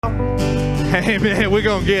Amen. We're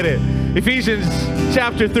going to get it. Ephesians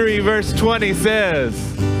chapter 3, verse 20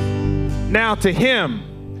 says, now to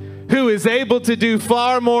him who is able to do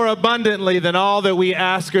far more abundantly than all that we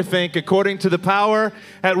ask or think, according to the power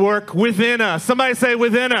at work within us. Somebody say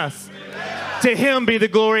within us. Amen. To him be the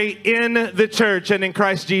glory in the church and in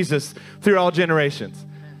Christ Jesus through all generations.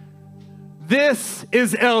 This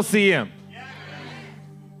is LCM.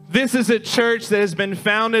 This is a church that has been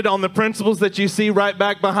founded on the principles that you see right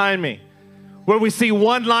back behind me, where we see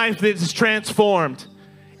one life that is transformed.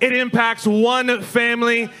 It impacts one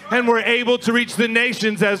family, and we're able to reach the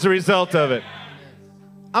nations as a result of it.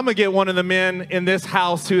 I'm going to get one of the men in this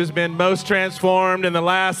house who has been most transformed in the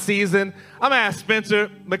last season. I'm going to ask Spencer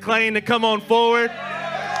McLean to come on forward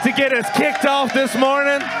to get us kicked off this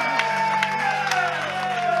morning.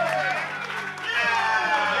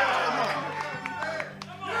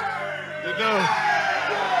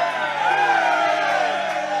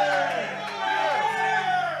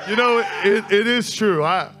 You know, it is true.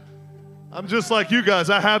 I'm just like you guys.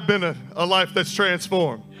 I have been a life that's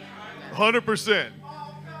transformed. 100%.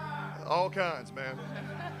 All kinds, man.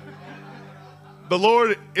 The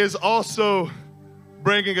Lord is also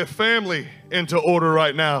bringing a family into order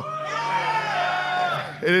right now.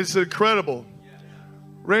 It is incredible.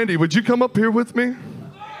 Randy, would you come up here with me?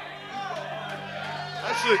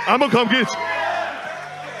 Actually, I'm going to come get you.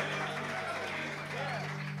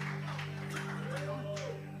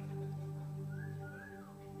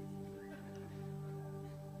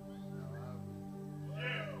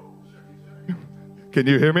 Can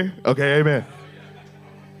you hear me? Okay, amen.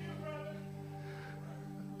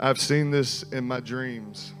 I've seen this in my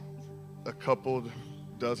dreams a couple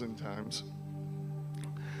dozen times.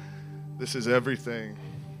 This is everything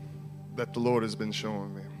that the Lord has been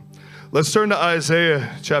showing me. Let's turn to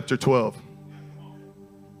Isaiah chapter 12.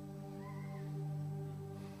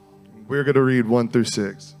 We're going to read 1 through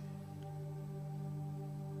 6.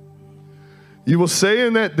 You will say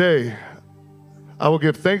in that day, I will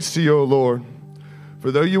give thanks to you, O Lord. For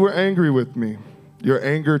though you were angry with me, your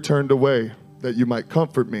anger turned away, that you might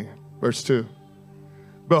comfort me. Verse 2.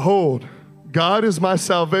 Behold, God is my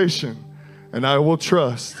salvation, and I will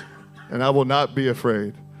trust, and I will not be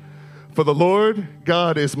afraid. For the Lord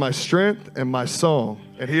God is my strength and my song,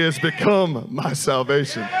 and he has become my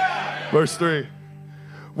salvation. Verse 3.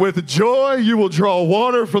 With joy you will draw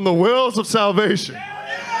water from the wells of salvation.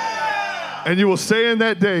 And you will say in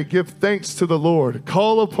that day, give thanks to the Lord,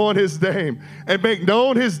 call upon his name, and make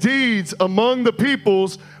known his deeds among the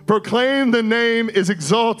peoples, proclaim the name is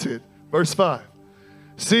exalted. Verse 5,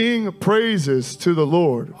 sing praises to the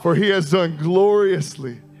Lord, for he has done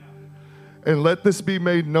gloriously, and let this be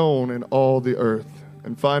made known in all the earth.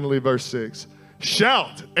 And finally, verse 6,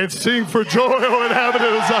 shout and sing for joy, O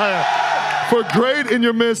inhabitant of Zion, for great in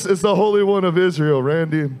your midst is the Holy One of Israel.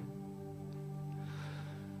 Randy,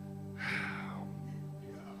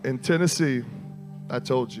 in Tennessee, I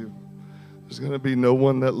told you, there's going to be no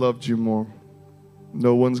one that loved you more.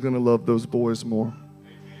 No one's going to love those boys more.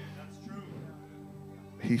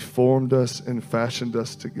 He formed us and fashioned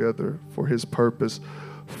us together for his purpose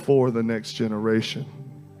for the next generation.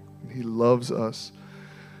 He loves us.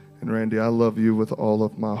 And Randy, I love you with all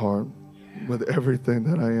of my heart, with everything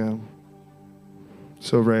that I am.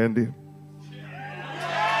 So Randy,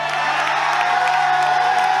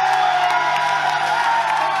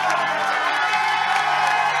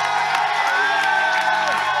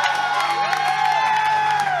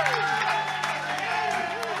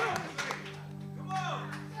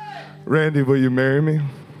 Randy, will you marry me?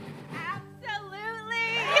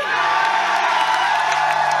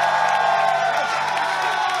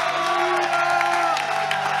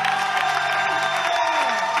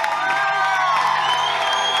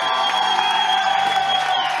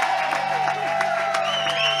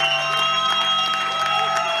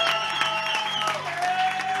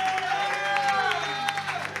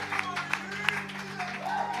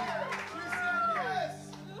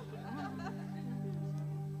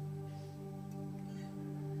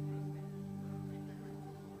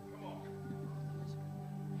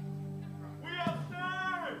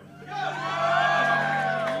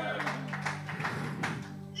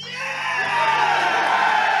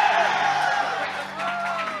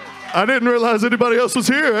 I didn't realize anybody else was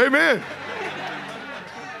here. Amen.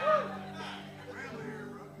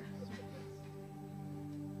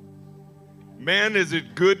 Man, is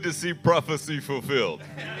it good to see prophecy fulfilled.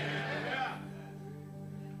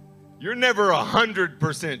 You're never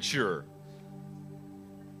 100% sure.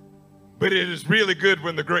 But it is really good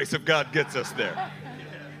when the grace of God gets us there.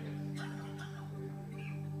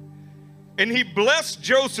 And he blessed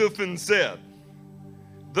Joseph and said,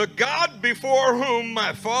 The God before whom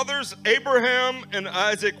my fathers Abraham and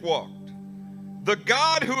Isaac walked, the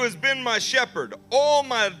God who has been my shepherd all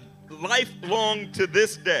my life long to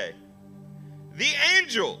this day, the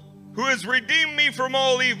angel who has redeemed me from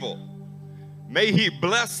all evil, may he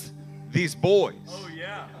bless these boys. Oh,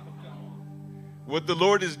 yeah. What the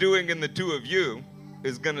Lord is doing in the two of you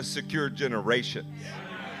is going to secure generations.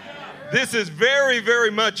 This is very, very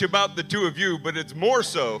much about the two of you, but it's more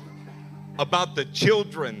so about the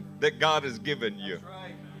children that God has given you.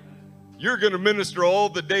 You're going to minister all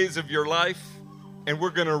the days of your life, and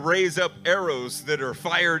we're going to raise up arrows that are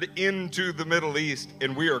fired into the Middle East,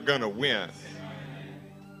 and we are going to win.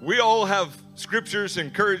 We all have scriptures,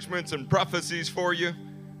 encouragements, and prophecies for you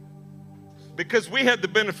because we had the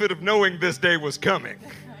benefit of knowing this day was coming.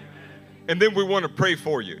 And then we want to pray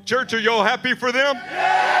for you. Church, are y'all happy for them?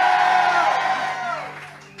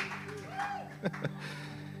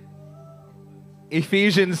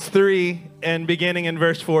 Ephesians 3 and beginning in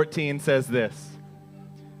verse 14 says this: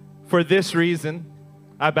 For this reason,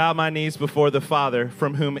 I bow my knees before the Father,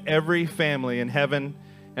 from whom every family in heaven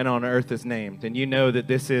and on earth is named. And you know that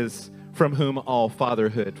this is from whom all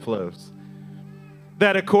fatherhood flows.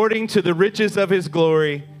 That according to the riches of his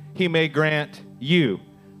glory, he may grant you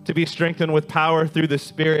to be strengthened with power through the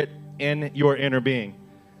Spirit in your inner being,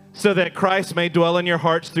 so that Christ may dwell in your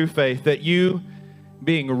hearts through faith, that you,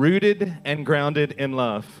 being rooted and grounded in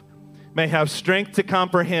love, may have strength to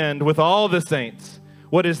comprehend with all the saints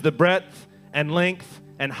what is the breadth and length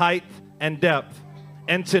and height and depth,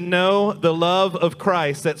 and to know the love of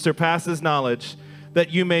Christ that surpasses knowledge, that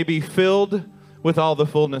you may be filled with all the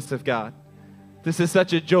fullness of God. This is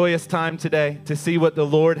such a joyous time today to see what the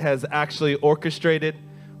Lord has actually orchestrated,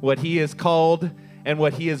 what he has called, and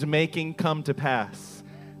what he is making come to pass.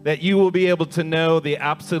 That you will be able to know the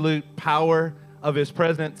absolute power of his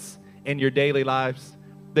presence in your daily lives.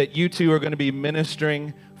 That you two are going to be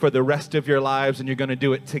ministering for the rest of your lives, and you're going to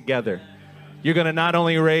do it together. You're going to not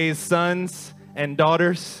only raise sons and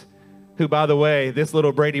daughters, who, by the way, this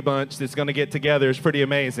little Brady bunch that's going to get together is pretty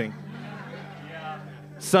amazing.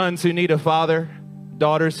 Sons who need a father,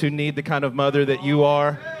 daughters who need the kind of mother that you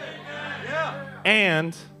are,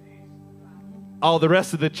 and all the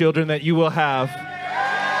rest of the children that you will have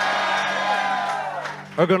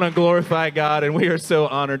are going to glorify God, and we are so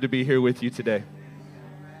honored to be here with you today.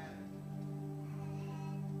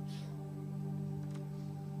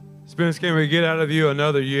 Spence, can we get out of you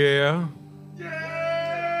another yeah?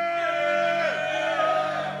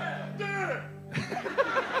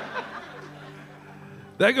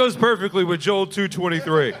 That goes perfectly with Joel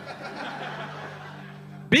 2:23.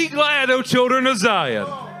 Be glad, O children of Zion,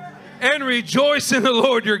 and rejoice in the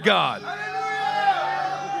Lord your God.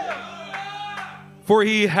 For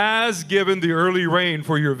he has given the early rain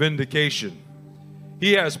for your vindication.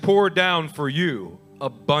 He has poured down for you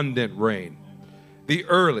abundant rain, the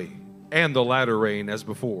early and the latter rain as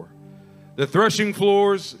before. The threshing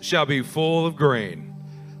floors shall be full of grain.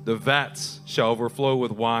 The vats shall overflow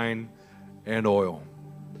with wine and oil.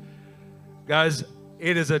 Guys,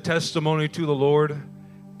 it is a testimony to the Lord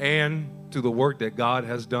and to the work that God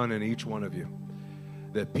has done in each one of you.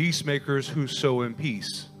 That peacemakers who sow in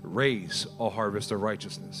peace raise a harvest of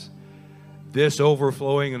righteousness. This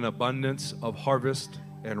overflowing and abundance of harvest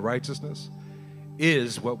and righteousness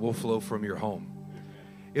is what will flow from your home.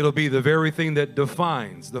 It'll be the very thing that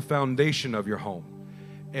defines the foundation of your home.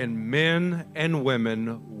 And men and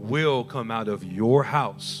women will come out of your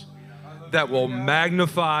house that will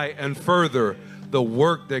magnify and further the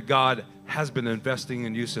work that God has been investing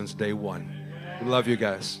in you since day one. We love you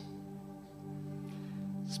guys.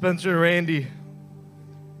 Spencer and Randy,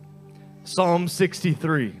 Psalm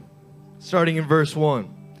 63, starting in verse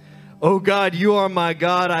 1. Oh God, you are my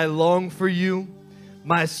God, I long for you.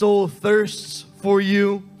 My soul thirsts for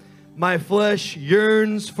you. My flesh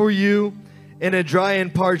yearns for you in a dry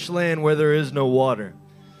and parched land where there is no water.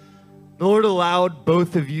 The Lord allowed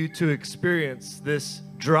both of you to experience this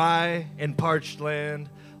dry and parched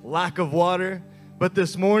land, lack of water, but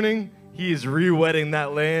this morning, he is re-wetting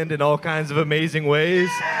that land in all kinds of amazing ways.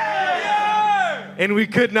 And we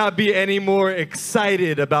could not be any more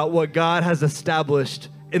excited about what God has established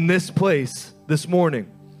in this place this morning.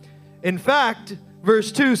 In fact,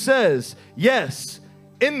 verse 2 says, yes,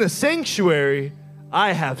 in the sanctuary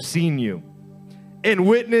I have seen you and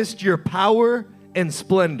witnessed your power and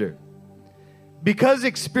splendor. Because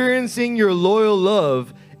experiencing your loyal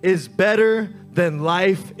love is better than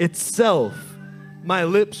life itself, my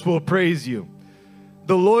lips will praise you.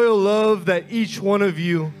 The loyal love that each one of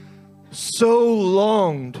you so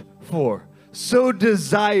longed for, so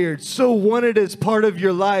desired, so wanted as part of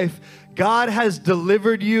your life, God has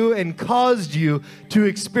delivered you and caused you to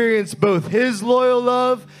experience both His loyal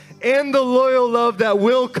love and the loyal love that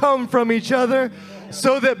will come from each other,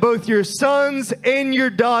 so that both your sons and your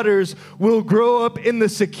daughters will grow up in the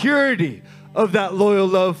security of that loyal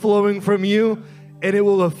love flowing from you, and it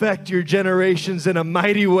will affect your generations in a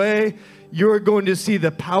mighty way. You're going to see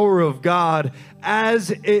the power of God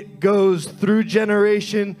as it goes through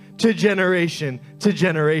generation to generation to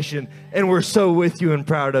generation. And we're so with you and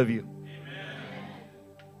proud of you.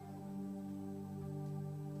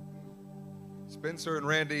 Spencer and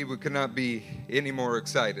Randy, we could not be any more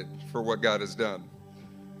excited for what God has done.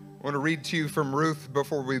 I want to read to you from Ruth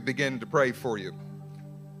before we begin to pray for you.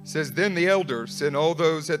 It says, "Then the elders and all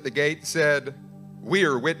those at the gate said, 'We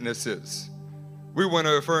are witnesses.'" We want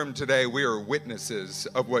to affirm today we are witnesses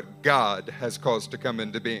of what God has caused to come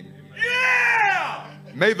into being. Yeah!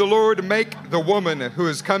 May the Lord make the woman who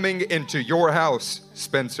is coming into your house,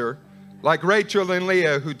 Spencer, like Rachel and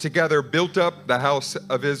Leah, who together built up the house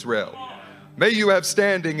of Israel. May you have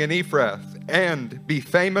standing in Ephrath and be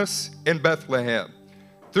famous in Bethlehem.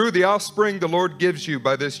 Through the offspring the Lord gives you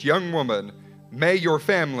by this young woman, may your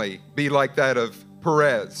family be like that of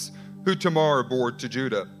Perez, who Tamar bore to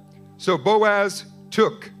Judah. So Boaz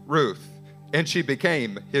took Ruth, and she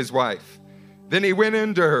became his wife. Then he went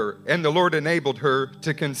into her, and the Lord enabled her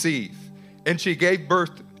to conceive, and she gave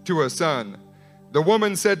birth to a son. The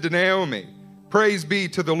woman said to Naomi, "Praise be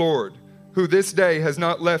to the Lord, who this day has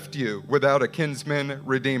not left you without a kinsman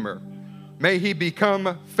redeemer. May he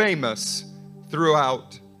become famous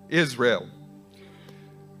throughout Israel."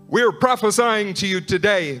 We're prophesying to you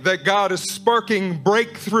today that God is sparking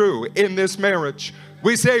breakthrough in this marriage.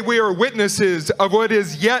 We say we are witnesses of what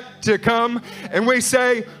is yet to come, and we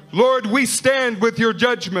say, Lord, we stand with your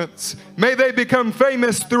judgments. May they become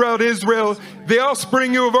famous throughout Israel. The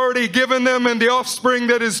offspring you have already given them and the offspring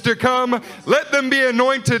that is to come, let them be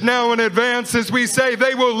anointed now in advance as we say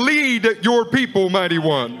they will lead your people, mighty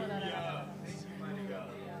one.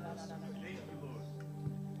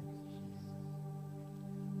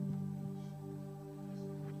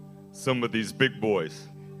 Some of these big boys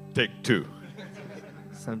take two.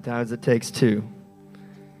 Sometimes it takes two.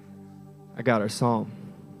 I got our psalm.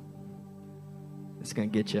 It's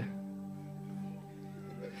going to get you.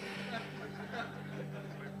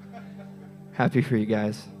 Happy for you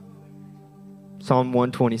guys. Psalm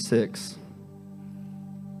 126.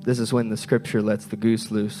 This is when the scripture lets the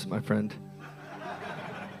goose loose, my friend.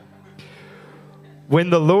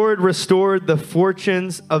 When the Lord restored the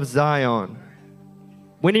fortunes of Zion,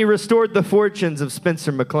 when he restored the fortunes of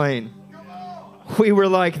Spencer McLean, we were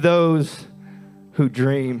like those who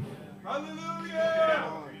dream.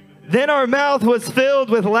 Then our mouth was filled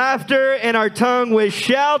with laughter and our tongue with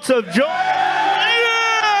shouts of joy. Yeah!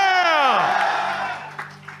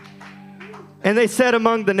 And they said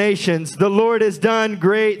among the nations, the Lord has done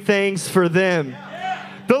great things for them.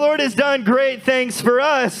 The Lord has done great things for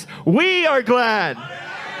us. We are glad.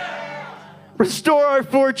 Restore our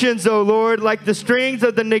fortunes, O Lord, like the strings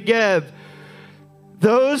of the Negev.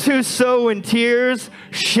 Those who sow in tears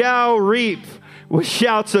shall reap with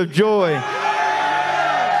shouts of joy.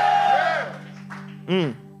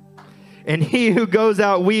 And he who goes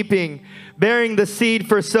out weeping, bearing the seed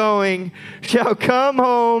for sowing, shall come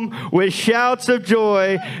home with shouts of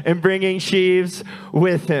joy and bringing sheaves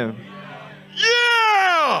with him.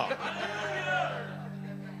 Yeah!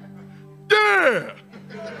 Yeah!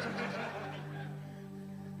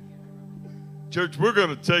 Church, we're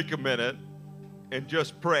going to take a minute and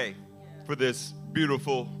just pray for this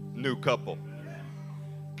beautiful new couple.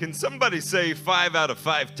 Can somebody say 5 out of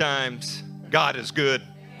 5 times, God is good?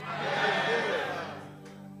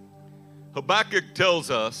 Habakkuk tells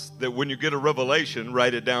us that when you get a revelation,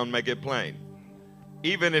 write it down, make it plain.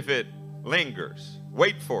 Even if it lingers,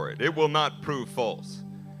 wait for it. It will not prove false.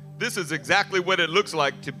 This is exactly what it looks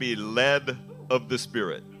like to be led of the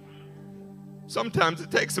Spirit. Sometimes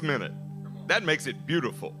it takes a minute. That makes it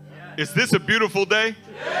beautiful. Is this a beautiful day?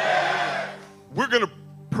 Yes. We're going to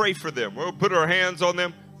pray for them. We'll put our hands on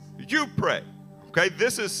them. You pray. Okay,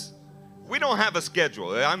 we don't have a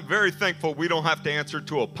schedule. I'm very thankful we don't have to answer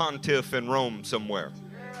to a pontiff in Rome somewhere.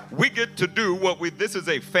 We get to do this is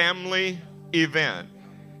a family event,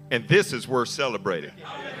 and this is worth celebrating.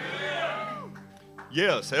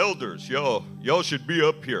 Yes, elders, y'all should be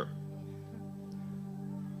up here.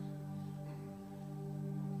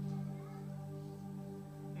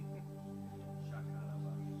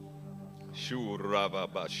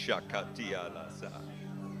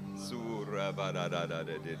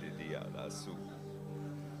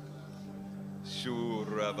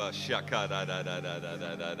 Shuraba shakada da da da da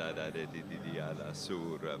da da da da di di di ala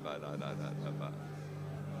suraba da da da da ba.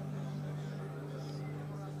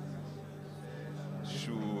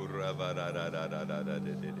 Shuraba da da da da da da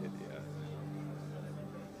di di di di.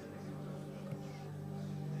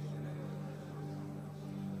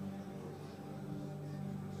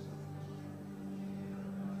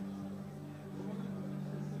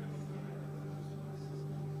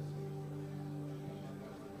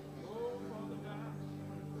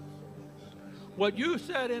 What you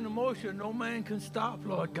set into motion, no man can stop,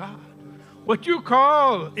 Lord God. What you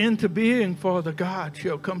call into being, Father God,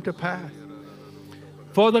 shall come to pass.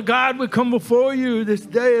 Father God, we come before you this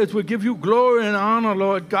day as we give you glory and honor,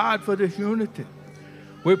 Lord God, for this unity.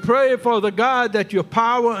 We pray, Father God, that your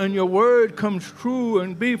power and your word comes true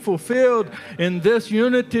and be fulfilled in this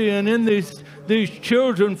unity and in these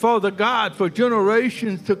children, Father God, for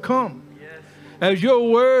generations to come. As your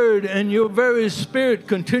word and your very spirit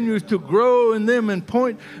continues to grow in them and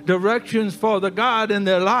point directions, Father God, in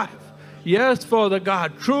their life. Yes, Father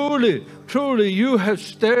God, truly, truly, you have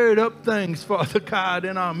stirred up things, Father God,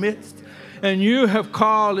 in our midst. And you have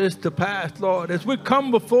called us to pass, Lord, as we come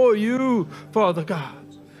before you, Father God.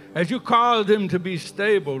 As you call them to be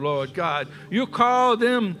stable, Lord God. You call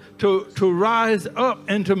them to rise up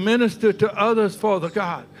and to minister to others, Father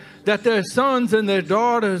God. That their sons and their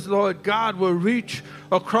daughters, Lord God, will reach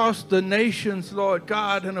across the nations, Lord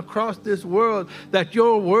God, and across this world, that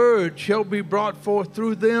your word shall be brought forth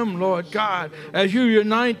through them, Lord God. As you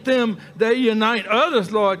unite them, they unite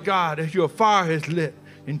others, Lord God, as your fire is lit.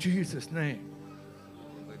 In Jesus' name.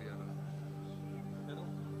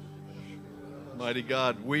 Mighty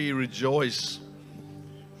God, we rejoice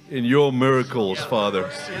in your miracles, Father.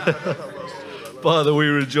 Father, we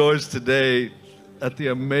rejoice today at the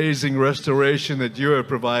amazing restoration that you have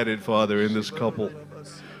provided, Father, in this couple.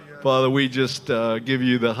 Father, we just give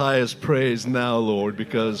you the highest praise now, Lord,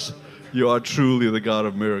 because you are truly the God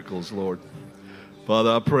of miracles, Lord.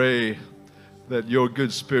 Father, I pray that your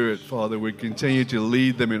good spirit, Father, would continue to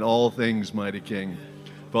lead them in all things, mighty King.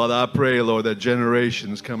 Father, I pray, Lord, that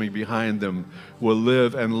generations coming behind them will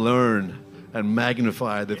live and learn and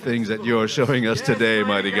magnify the things that you are showing us today,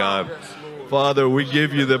 mighty God. Father, we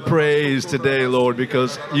give you the praise today, Lord,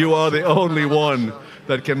 because you are the only one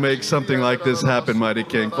that can make something like this happen, mighty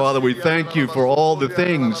King. Father, we thank you for all the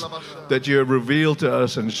things that you have revealed to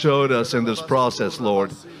us and showed us in this process,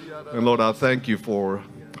 Lord. And Lord, I thank you for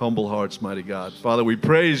humble hearts, mighty God. Father, we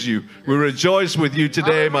praise you. We rejoice with you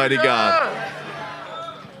today, mighty God.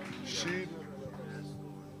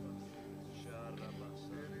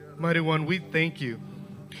 Mighty One, we thank you.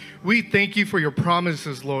 We thank you for your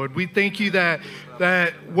promises, Lord. We thank you that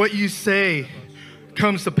what you say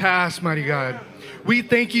comes to pass, mighty God. We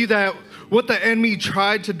thank you that what the enemy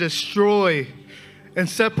tried to destroy and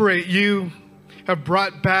separate, you have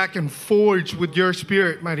brought back and forged with your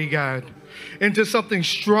spirit, mighty God, into something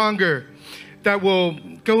stronger that will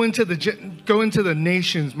go into the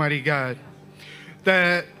nations, mighty God.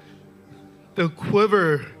 That the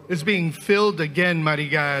quiver is being filled again, mighty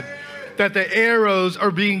God. That the arrows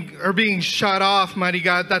are being shot off, mighty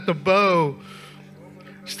God. That the bow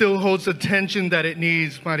still holds the tension that it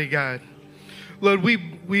needs, mighty God. Lord, we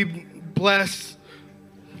bless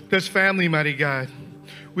this family, mighty God.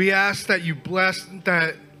 We ask that you bless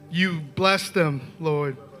them,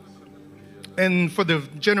 Lord. And for the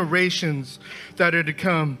generations that are to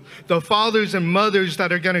come, the fathers and mothers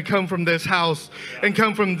that are going to come from this house and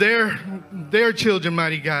come from their children,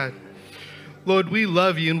 mighty God. Lord, we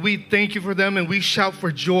love you and we thank you for them, and we shout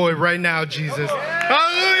for joy right now, Jesus.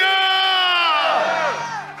 Hallelujah!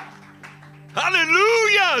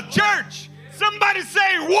 Hallelujah, church. Somebody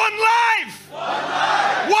say one life,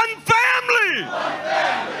 one family,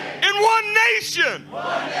 in one nation.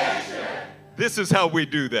 This is how we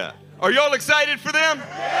do that. Are y'all excited for them?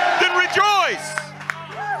 Then rejoice.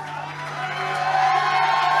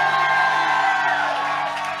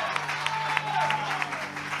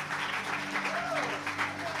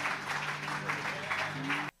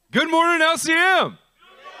 Good morning, LCM.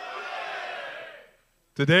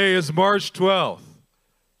 Today is March 12th,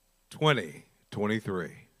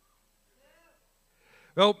 2023.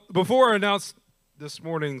 Well, before I announce this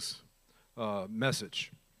morning's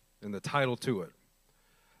message and the title to it,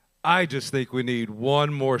 I just think we need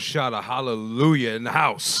one more shot of hallelujah in the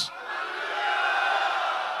house.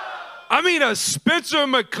 I mean a Spencer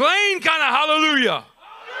McLean kind of hallelujah.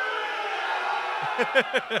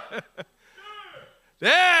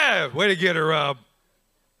 Yeah, way to get her, Rob.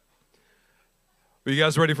 Are you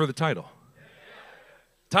guys ready for the title?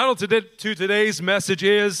 Title to today's message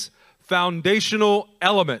is Foundational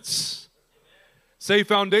Elements Say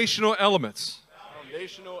foundational elements.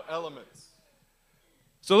 Foundational elements.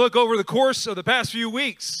 So look, over the course of the past few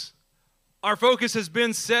weeks, our focus has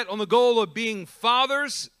been set on the goal of being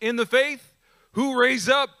fathers in the faith who raise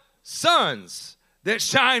up sons that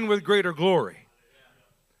shine with greater glory.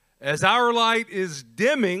 As our light is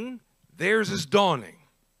dimming, theirs is dawning,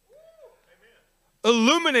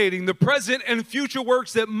 illuminating the present and future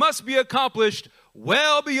works that must be accomplished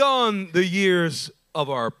well beyond the years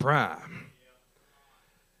of our prime.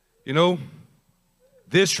 You know,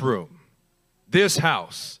 this room, this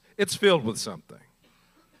house, it's filled with something.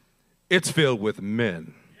 It's filled with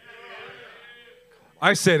men.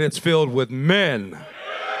 I said it's filled with men.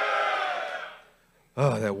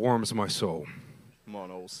 Oh, that warms my soul. Come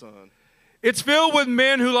on, old son. It's filled with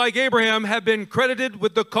men who, like Abraham, have been credited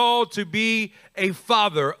with the call to be a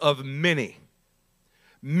father of many.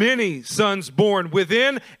 Many sons born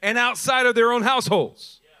within and outside of their own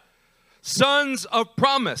households. Sons of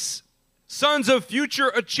promise. Sons of future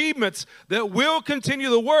achievements that will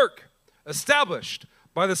continue the work established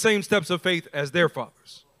by the same steps of faith as their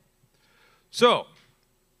fathers. So,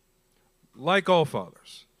 like all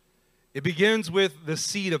fathers, it begins with the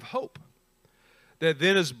seed of hope that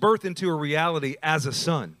then is birthed into a reality as a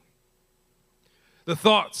son. The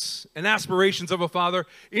thoughts and aspirations of a father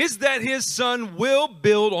is that his son will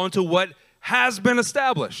build onto what has been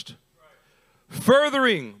established,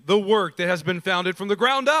 furthering the work that has been founded from the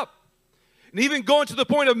ground up, and even going to the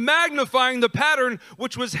point of magnifying the pattern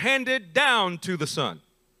which was handed down to the son.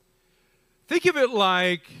 Think of it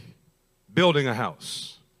like building a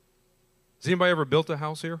house. Has anybody ever built a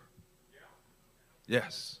house here?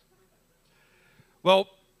 Yes. Well,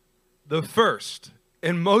 the first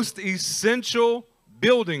and most essential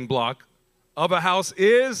building block of a house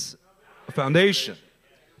is a foundation.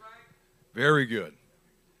 Very good.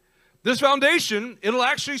 This foundation, it'll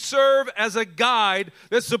actually serve as a guide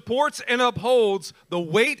that supports and upholds the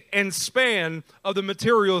weight and span of the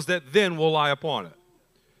materials that then will lie upon it.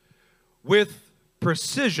 With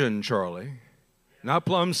precision, Charlie, not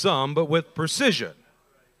plumb sum, but with precision.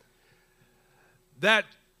 That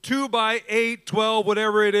 2 by 8, 12,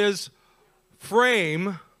 whatever it is,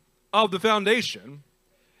 frame of the foundation,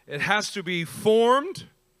 it has to be formed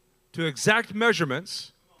to exact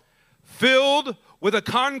measurements, filled with a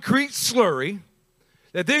concrete slurry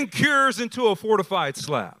that then cures into a fortified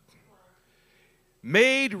slab,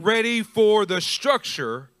 made ready for the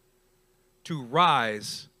structure to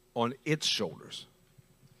rise on its shoulders.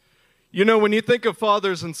 You know, when you think of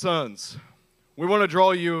fathers and sons, we want to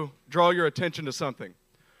draw your attention to something.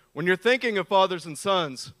 When you're thinking of fathers and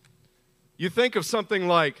sons, you think of something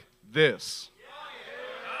like this.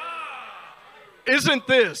 Isn't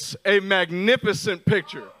this a magnificent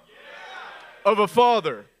picture of a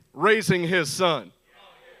father raising his son?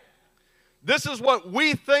 This is what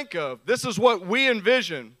we think of. This is what we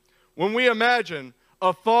envision when we imagine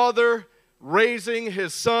a father raising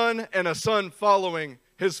his son and a son following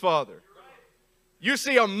his father. You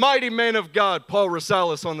see a mighty man of God, Paul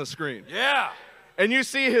Rosales, on the screen. Yeah. And you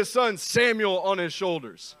see his son Samuel on his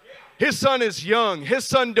shoulders. His son is young. His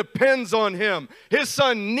son depends on him. His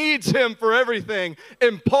son needs him for everything.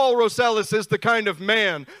 And Paul Rosales is the kind of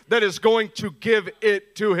man that is going to give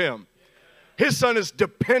it to him. His son is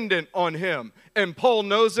dependent on him. And Paul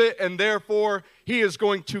knows it, and therefore he is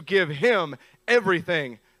going to give him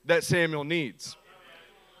everything that Samuel needs.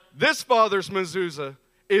 This father's mezuzah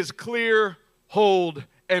is clear, hold,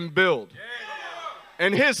 and build.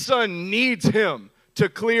 And his son needs him to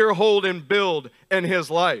clear, hold, and build in his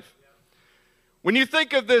life. When you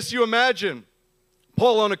think of this, you imagine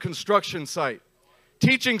Paul on a construction site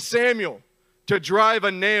teaching Samuel to drive a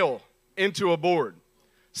nail into a board.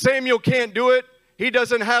 Samuel can't do it. He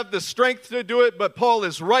doesn't have the strength to do it, but Paul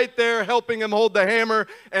is right there helping him hold the hammer,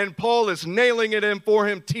 and Paul is nailing it in for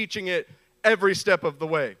him, teaching it every step of the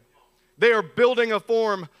way. They are building a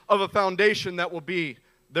form of a foundation that will be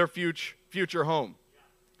their future home.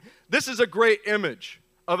 This is a great image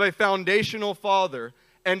of a foundational father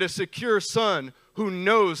and a secure son who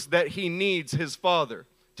knows that he needs his father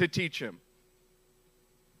to teach him.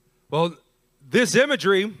 Well, this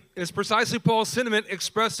imagery is precisely Paul's sentiment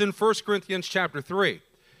expressed in 1 Corinthians chapter 3.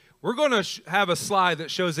 We're going to have a slide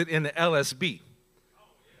that shows it in the LSB.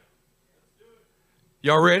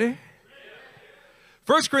 Y'all ready?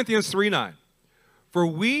 1 Corinthians 3:9. For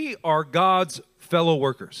we are God's fellow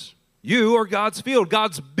workers. You are God's field,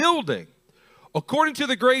 God's building, according to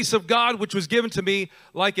the grace of God which was given to me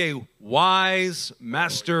like a wise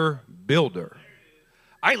master builder.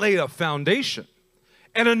 I laid a foundation,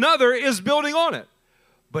 and another is building on it.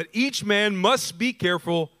 But each man must be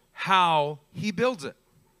careful how he builds it.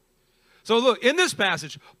 So look, in this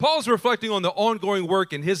passage, Paul's reflecting on the ongoing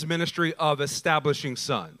work in his ministry of establishing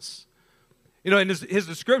sons. You know, in his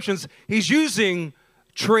descriptions, he's using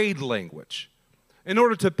trade language in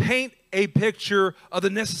order to paint a picture of the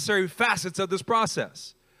necessary facets of this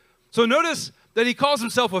process. So notice that he calls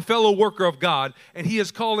himself a fellow worker of God, and he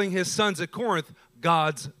is calling his sons at Corinth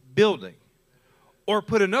God's building. Or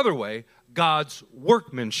put another way, God's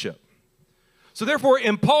workmanship. So therefore,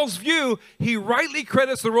 in Paul's view, he rightly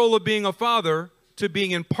credits the role of being a father to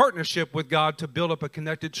being in partnership with God to build up a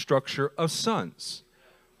connected structure of sons.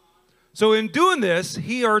 So in doing this,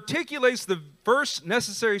 he articulates the first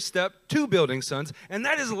necessary step to building sons, and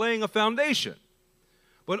that is laying a foundation.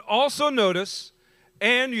 But also notice,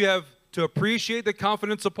 and you have to appreciate the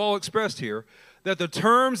confidence that Paul expressed here, that the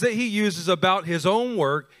terms that he uses about his own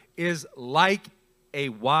work is like a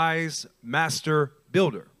wise master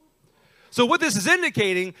builder. So what this is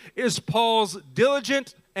indicating is Paul's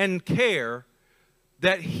diligent and care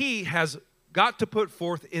that he has got to put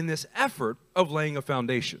forth in this effort of laying a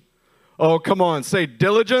foundation. Oh, come on. Say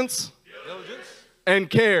diligence, and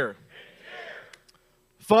care.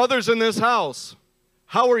 Fathers in this house,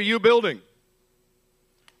 how are you building?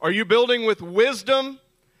 Are you building with wisdom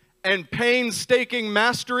and painstaking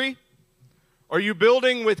mastery? Are you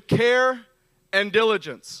building with care and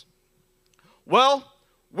diligence? Well,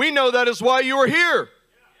 we know that is why you are here.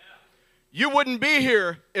 You wouldn't be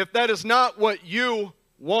here if that is not what you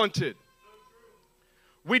wanted.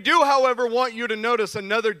 We do, however, want you to notice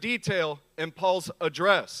another detail in Paul's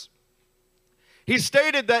address. He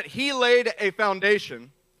stated that he laid a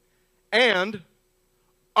foundation and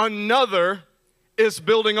another is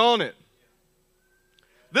building on it.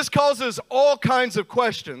 This causes all kinds of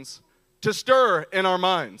questions to stir in our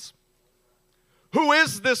minds. Who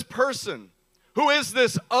is this person? Who is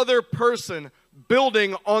this other person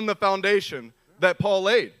building on the foundation that Paul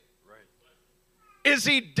laid? Is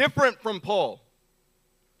he different from Paul?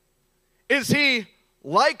 Is he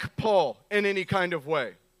like Paul in any kind of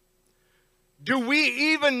way? Do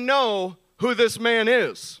we even know who this man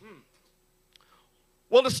is?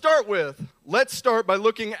 Well, to start with, let's start by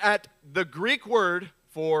looking at the Greek word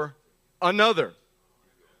for another.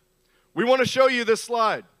 We want to show you this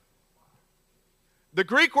slide. The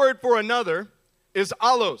Greek word for another is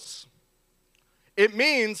allos. It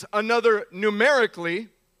means another numerically,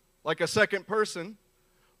 like a second person,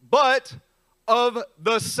 but of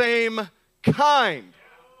the same kind.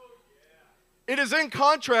 It is in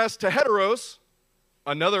contrast to heteros,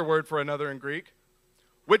 another word for another in Greek,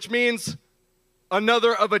 which means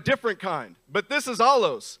another of a different kind. But this is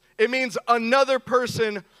allos. It means another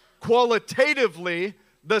person qualitatively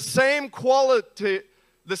the same quality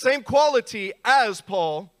as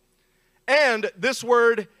Paul. And this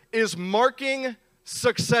word is marking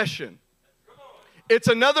succession. It's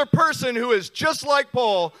another person who is just like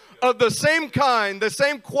Paul, of the same kind, the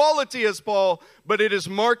same quality as Paul, but it is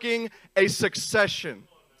marking a succession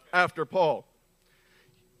after Paul.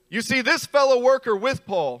 You see, this fellow worker with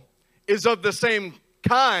Paul is of the same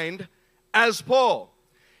kind as Paul.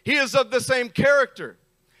 He is of the same character.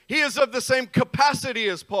 He is of the same capacity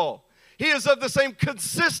as Paul. He is of the same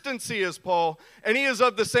consistency as Paul, and he is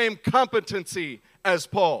of the same competency as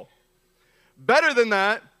Paul. Better than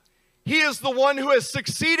that, he is the one who has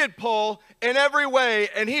succeeded Paul in every way,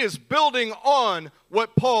 and he is building on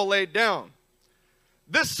what Paul laid down.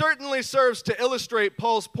 This certainly serves to illustrate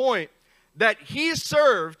Paul's point that he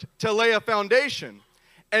served to lay a foundation,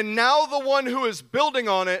 and now the one who is building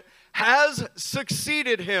on it has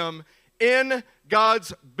succeeded him in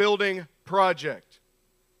God's building project.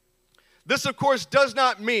 This, of course, does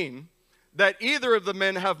not mean that either of the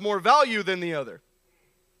men have more value than the other,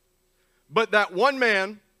 but that one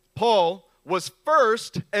man, Paul, was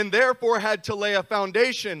first and therefore had to lay a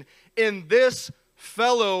foundation in this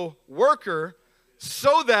fellow worker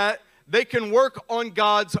so that they can work on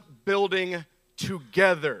God's building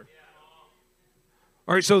together.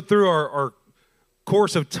 All right, so through our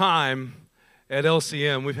course of time at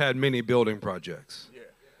LCM, we've had many building projects.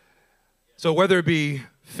 So whether it be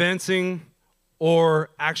fencing or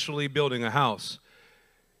actually building a house,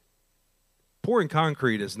 pouring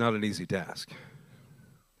concrete is not an easy task.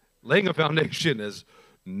 Laying a foundation is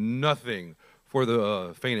nothing for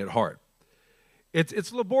the faint at heart.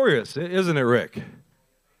 It's laborious, isn't it, Rick?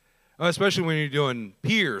 Especially when you're doing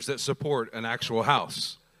piers that support an actual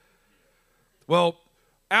house. Well,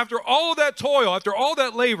 after all of that toil, after all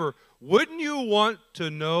that labor, wouldn't you want to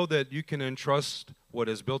know that you can entrust what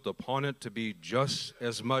is built upon it to be just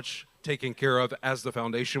as much taken care of as the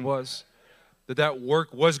foundation was? That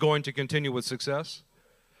work was going to continue with success?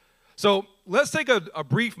 So let's take a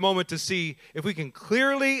brief moment to see if we can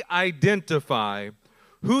clearly identify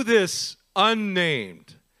who this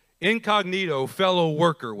unnamed, incognito fellow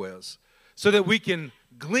worker was, so that we can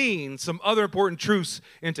glean some other important truths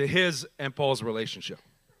into his and Paul's relationship.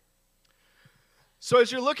 So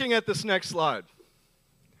as you're looking at this next slide,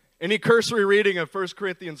 any cursory reading of 1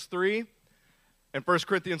 Corinthians 3 and 1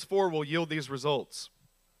 Corinthians 4 will yield these results.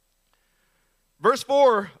 Verse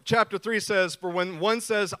 4, chapter 3 says, "For when one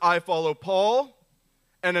says, I follow Paul,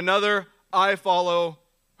 and another, I follow"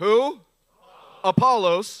 who?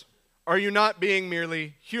 Apollos, are you not being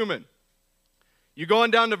merely human? You go on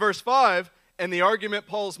down to verse 5, and the argument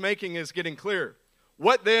Paul's making is getting clear.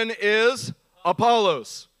 What then is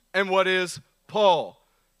Apollos, and what is Paul?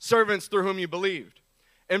 Servants through whom you believed.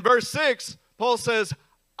 In verse 6, Paul says,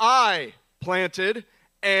 I planted,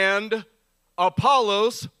 and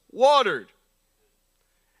Apollos watered.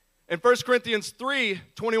 In 1 Corinthians 3,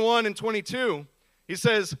 21 and 22, he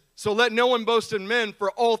says, so let no one boast in men,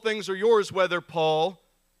 for all things are yours, whether Paul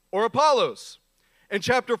or Apollos. In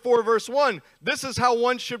chapter 4, verse 1, this is how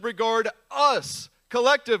one should regard us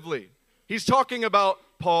collectively. He's talking about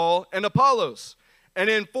Paul and Apollos. And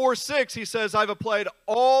in 4:6, he says, I've applied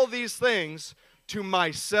all these things to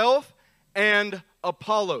myself and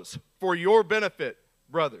Apollos for your benefit,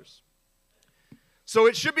 brothers. So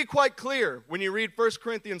it should be quite clear when you read 1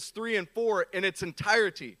 Corinthians 3 and 4 in its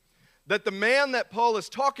entirety that the man that Paul is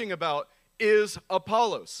talking about is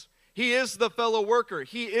Apollos. He is the fellow worker.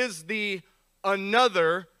 He is the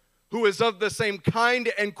another who is of the same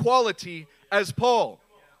kind and quality as Paul.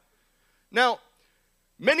 Now,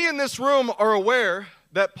 many in this room are aware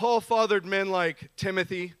that Paul fathered men like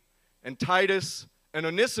Timothy and Titus and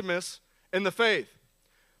Onesimus in the faith.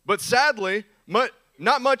 But sadly,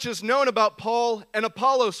 not much is known about Paul and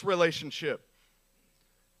Apollos' relationship.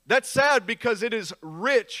 That's sad because it is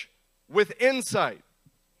rich with insight.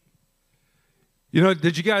 You know,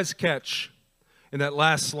 did you guys catch in that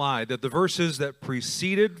last slide that the verses that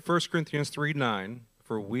preceded 1 Corinthians 3:9,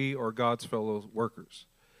 for we are God's fellow workers,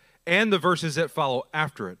 and the verses that follow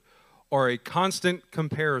after it are a constant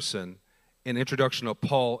comparison in introduction of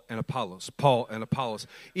Paul and Apollos, Paul and Apollos,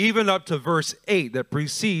 even up to verse 8 that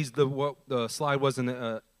precedes what the slide was in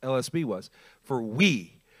the LSB was, for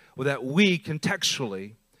we, well, that we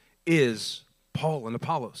contextually is Paul and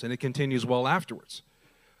Apollos, and it continues well afterwards.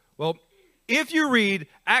 Well, if you read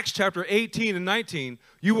Acts chapter 18 and 19,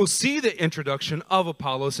 you will see the introduction of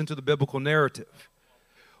Apollos into the biblical narrative.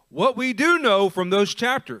 What we do know from those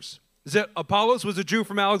chapters is that Apollos was a Jew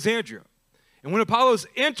from Alexandria. And when Apollos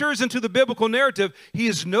enters into the biblical narrative, he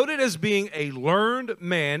is noted as being a learned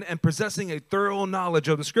man and possessing a thorough knowledge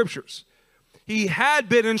of the scriptures. He had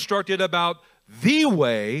been instructed about the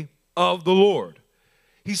way of the Lord.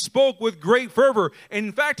 He spoke with great fervor. And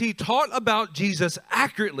in fact, he taught about Jesus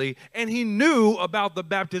accurately, and he knew about the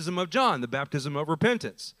baptism of John, the baptism of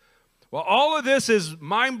repentance. While all of this is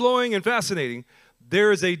mind-blowing and fascinating,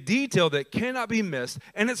 there is a detail that cannot be missed,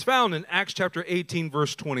 and it's found in Acts chapter 18,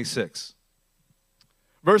 verse 26.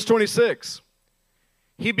 Verse 26,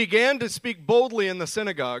 he began to speak boldly in the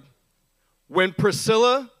synagogue when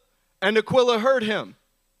Priscilla and Aquila heard him.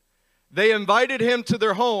 They invited him to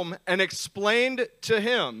their home and explained to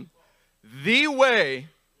him the way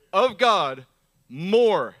of God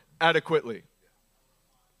more adequately.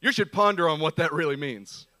 You should ponder on what that really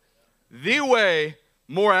means. The way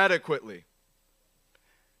more adequately.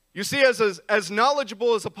 You see, as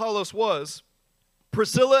knowledgeable as Apollos was,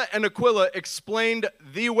 Priscilla and Aquila explained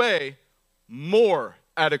the way more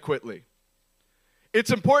adequately.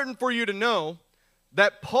 It's important for you to know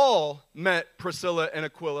that Paul met Priscilla and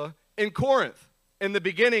Aquila in Corinth in the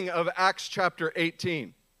beginning of Acts chapter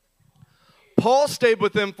 18. Paul stayed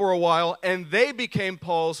with them for a while, and they became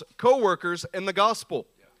Paul's co-workers in the gospel.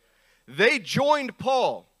 They joined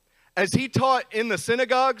Paul as he taught in the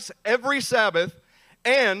synagogues every Sabbath,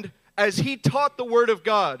 and as he taught the word of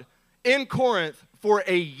God in Corinth for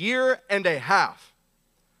a year and a half.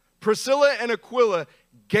 Priscilla and Aquila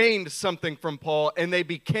gained something from Paul, and they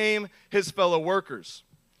became his fellow workers.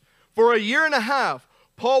 For a year and a half,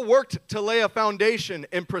 Paul worked to lay a foundation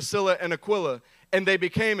in Priscilla and Aquila, and they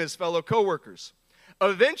became his fellow co-workers.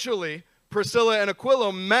 Eventually, Priscilla and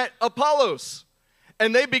Aquila met Apollos,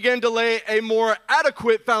 and they began to lay a more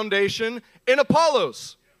adequate foundation in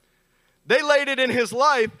Apollos. They laid it in his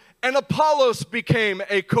life, and Apollos became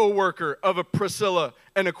a co-worker of Priscilla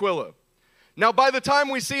and Aquila. Now, by the time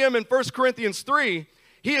we see him in 1 Corinthians 3,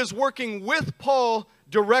 he is working with Paul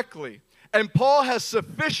directly. And Paul has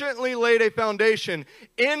sufficiently laid a foundation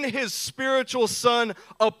in his spiritual son,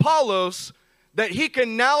 Apollos, that he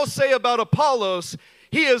can now say about Apollos,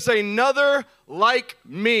 He is another like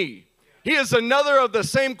me. He is another of the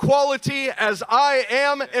same quality as I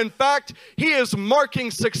am. In fact, he is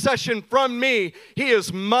marking succession from me. He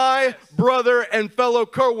is my brother and fellow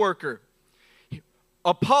co-worker.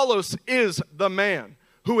 Apollos is the man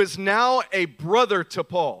who is now a brother to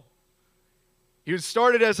Paul. He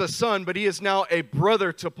started as a son, but he is now a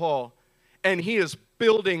brother to Paul. And he is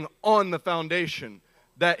building on the foundation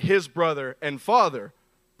that his brother and father,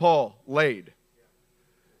 Paul, laid.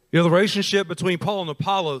 You know, the relationship between Paul and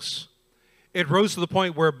Apollos, it rose to the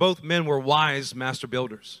point where both men were wise master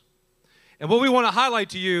builders. And what we want to highlight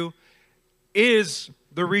to you is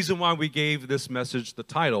the reason why we gave this message the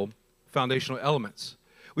title, Foundational Elements.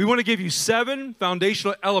 We want to give you 7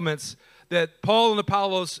 foundational elements that Paul and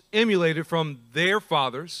Apollos emulated from their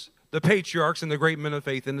fathers, the patriarchs and the great men of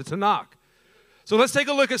faith in the Tanakh. So let's take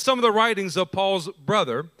a look at some of the writings of Paul's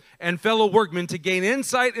brother and fellow workmen to gain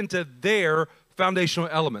insight into their foundational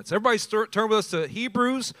elements. Everybody turn with us to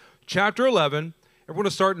Hebrews chapter 11, and we're going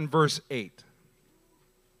to start in verse 8.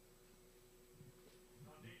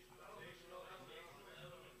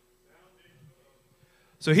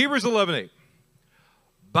 So Hebrews 11:8.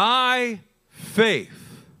 By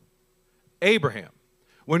faith, Abraham,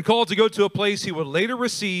 when called to go to a place he would later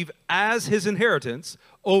receive as his inheritance,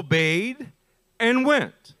 obeyed and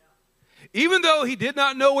went, even though he did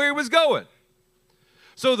not know where he was going.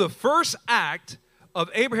 So the first act of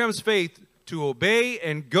Abraham's faith to obey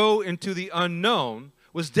and go into the unknown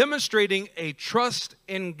was demonstrating a trust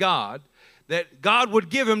in God, that God would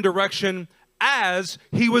give him direction as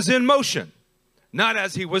he was in motion, not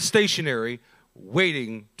as he was stationary,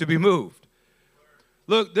 waiting to be moved.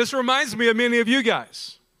 Look, this reminds me of many of you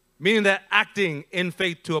guys, meaning that acting in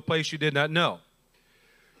faith to a place you did not know.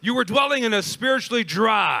 You were dwelling in a spiritually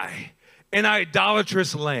dry and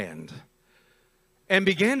idolatrous land and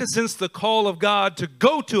began to sense the call of God to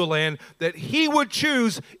go to a land that he would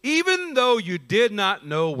choose, even though you did not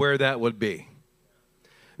know where that would be.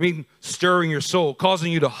 I mean, stirring your soul,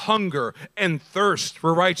 causing you to hunger and thirst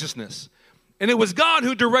for righteousness. And it was God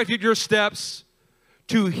who directed your steps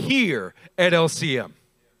to here at LCM.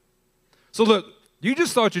 So look, you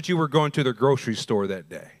just thought that you were going to the grocery store that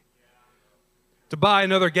day to buy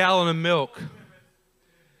another gallon of milk,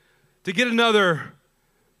 to get another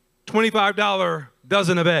 $25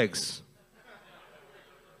 dozen of eggs.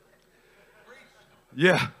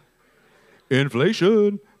 Yeah.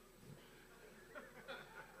 Inflation.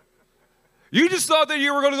 You just thought that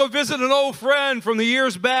you were going to go visit an old friend from the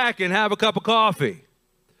years back and have a cup of coffee.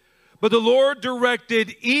 But the Lord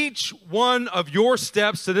directed each one of your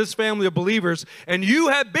steps to this family of believers, and you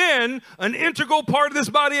have been an integral part of this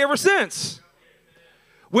body ever since.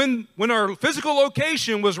 When our physical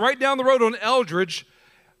location was right down the road on Eldridge,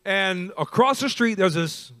 and across the street there's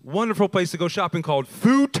this wonderful place to go shopping called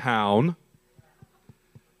Food Town,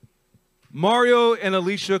 Mario and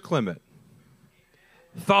Alicia Clement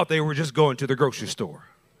thought they were just going to the grocery store.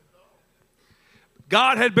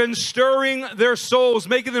 God had been stirring their souls,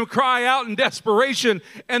 making them cry out in desperation,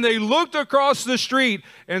 and they looked across the street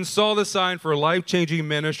and saw the sign for Life-Changing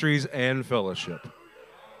Ministries and Fellowship. And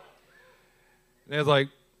they was like,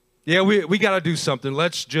 yeah, we got to do something.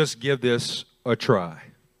 Let's just give this a try.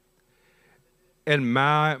 And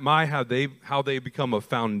how they become a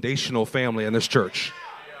foundational family in this church.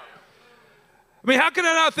 I mean, how can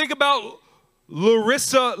I not think about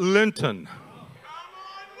Larissa Linton?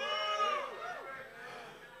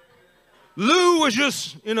 Lou was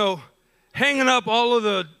just, hanging up all of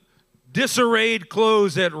the disarrayed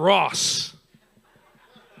clothes at Ross.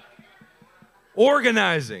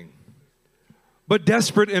 Organizing. But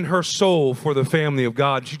desperate in her soul for the family of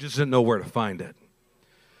God. She just didn't know where to find it.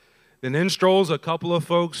 Then in strolls a couple of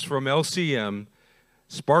folks from LCM,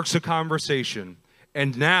 sparks a conversation.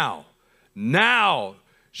 And now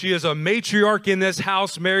she is a matriarch in this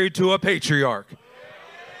house married to a patriarch.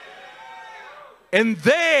 And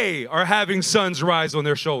they are having sons rise on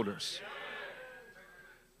their shoulders.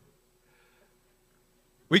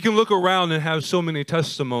 We can look around and have so many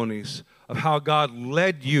testimonies of how God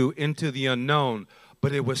led you into the unknown,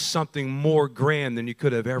 but it was something more grand than you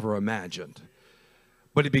could have ever imagined.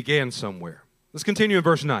 But it began somewhere. Let's continue in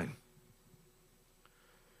verse 9.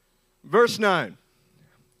 Verse 9.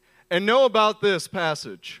 And know about this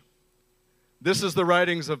passage. This is the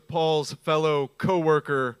writings of Paul's fellow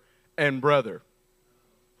co-worker and brother.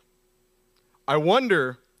 I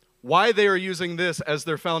wonder why they are using this as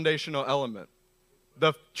their foundational element,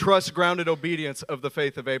 the trust-grounded obedience of the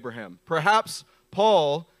faith of Abraham. Perhaps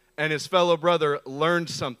Paul and his fellow brother learned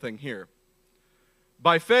something here.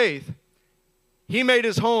 By faith, he made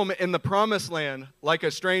his home in the promised land like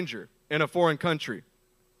a stranger in a foreign country.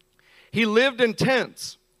 He lived in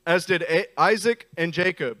tents, as did Isaac and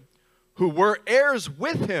Jacob, who were heirs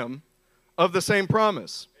with him of the same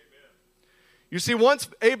promise. You see, once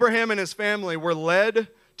Abraham and his family were led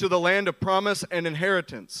to the land of promise and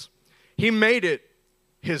inheritance, he made it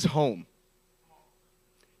his home.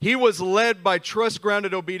 He was led by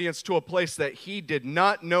trust-grounded obedience to a place that he did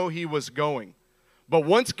not know he was going. But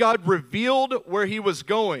once God revealed where he was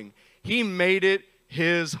going, he made it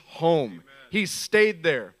his home. Amen. He stayed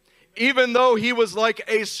there, even though he was like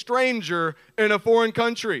a stranger in a foreign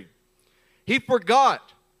country. He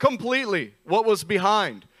forgot completely what was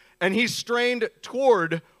behind, and he strained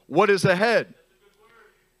toward what is ahead.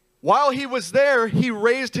 While he was there, he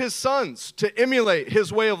raised his sons to emulate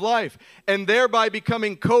his way of life, and thereby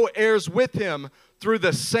becoming co-heirs with him through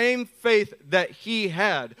the same faith that he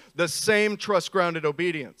had, the same trust-grounded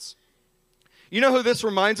obedience. You know who this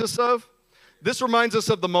reminds us of? This reminds us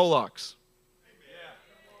of the Molochs.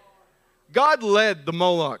 God led the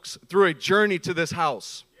Molochs through a journey to this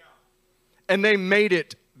house, and they made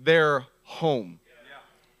it their home.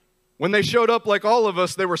 When they showed up like all of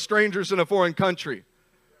us, they were strangers in a foreign country.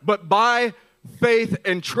 But by faith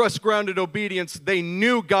and trust-grounded obedience, they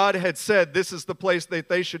knew God had said this is the place that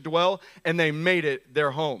they should dwell, and they made it their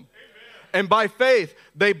home. Amen. And by faith,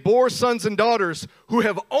 they bore sons and daughters who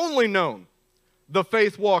have only known the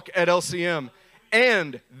faith walk at LCM,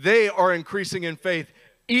 and they are increasing in faith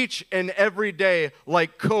each and every day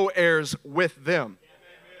like co-heirs with them.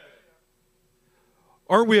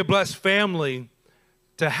 Aren't we a blessed family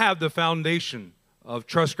to have the foundation of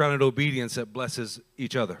trust-grounded obedience that blesses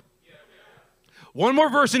each other? One more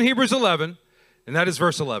verse in Hebrews 11, and that is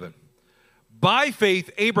verse 11. By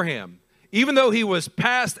faith, Abraham, even though he was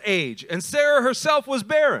past age, and Sarah herself was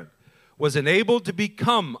barren, was enabled to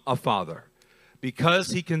become a father because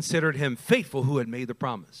he considered him faithful who had made the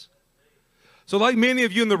promise. So like many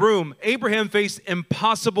of you in the room, Abraham faced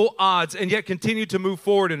impossible odds and yet continued to move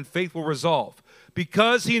forward in faithful resolve,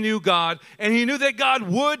 because he knew God, and he knew that God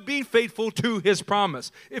would be faithful to his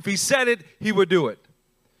promise. If he said it, he would do it.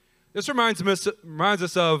 This reminds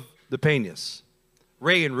us of the Peñas,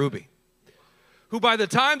 Ray and Ruby, who by the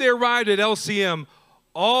time they arrived at LCM,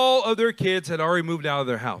 all of their kids had already moved out of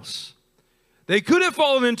their house. They could have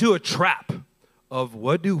fallen into a trap of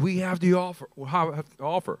what do we have to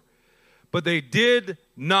offer? But they did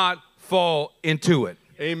not fall into it.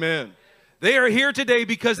 Amen. They are here today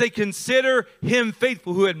because they consider him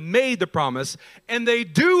faithful who had made the promise, and they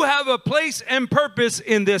do have a place and purpose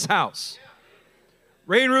in this house.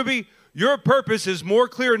 Ray and Ruby, your purpose is more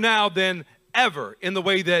clear now than ever in the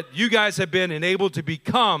way that you guys have been enabled to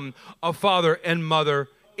become a father and mother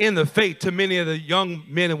in the faith to many of the young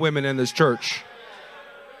men and women in this church.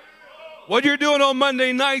 What you're doing on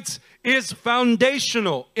Monday nights is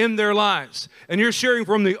foundational in their lives. And you're sharing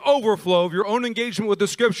from the overflow of your own engagement with the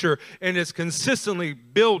Scripture, and it's consistently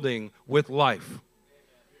building with life.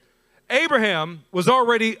 Abraham was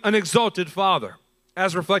already an exalted father,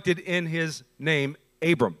 as reflected in his name,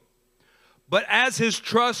 Abram. But as his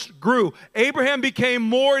trust grew, Abraham became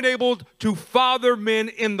more enabled to father men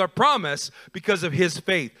in the promise because of his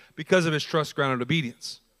faith, because of his trust-grounded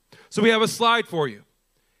obedience. So we have a slide for you.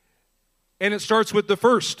 And it starts with the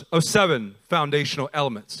first of 7 foundational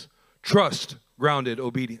elements, trust-grounded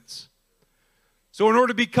obedience. So in order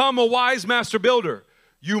to become a wise master builder,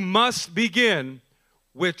 you must begin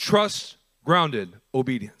with trust-grounded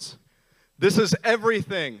obedience. This is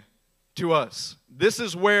everything to us. This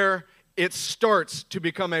is where it starts to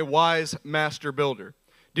become a wise master builder.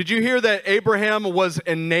 Did you hear that Abraham was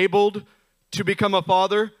enabled to become a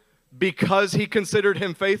father because he considered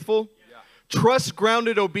him faithful?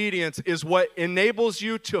 Trust-grounded obedience is what enables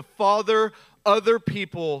you to father other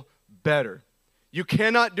people better. You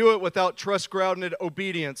cannot do it without trust-grounded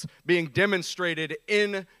obedience being demonstrated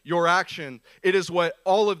in your action. It is what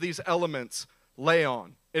all of these elements lay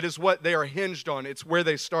on. It is what they are hinged on. It's where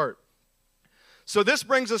they start. So this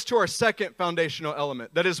brings us to our second foundational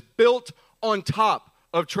element that is built on top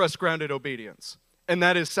of trust-grounded obedience, and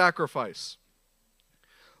that is sacrifice.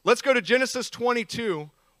 Let's go to Genesis 22,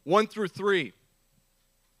 1 through 3.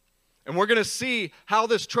 And we're going to see how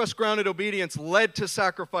this trust-grounded obedience led to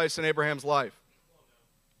sacrifice in Abraham's life.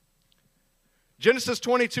 Genesis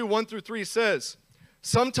 22, 1 through 3 says,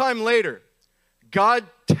 sometime later, God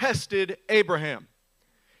tested Abraham.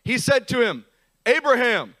 He said to him,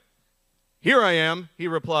 Abraham, here I am, he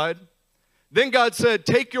replied. Then God said,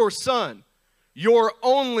 take your son, your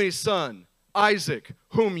only son, Isaac,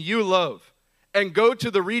 whom you love, and go to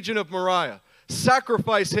the region of Moriah.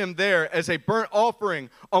 Sacrifice him there as a burnt offering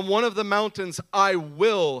on one of the mountains I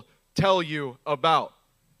will tell you about.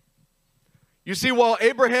 You see, while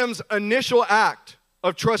Abraham's initial act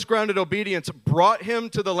of trust-grounded obedience brought him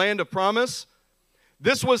to the land of promise,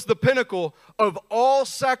 this was the pinnacle of all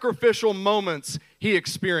sacrificial moments he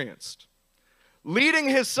experienced. Leading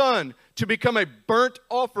his son to become a burnt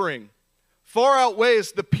offering far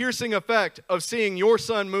outweighs the piercing effect of seeing your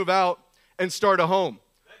son move out and start a home,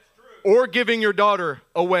 or giving your daughter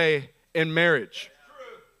away in marriage.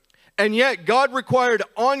 And yet, God required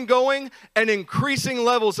ongoing and increasing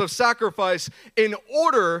levels of sacrifice in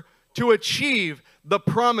order to achieve the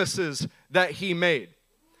promises that he made.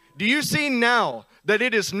 Do you see now that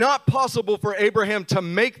it is not possible for Abraham to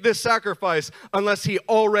make this sacrifice unless he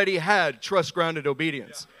already had trust-grounded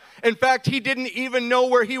obedience? In fact, he didn't even know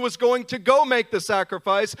where he was going to go make the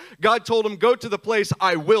sacrifice. God told him, go to the place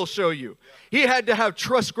I will show you. He had to have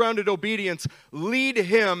trust-grounded obedience lead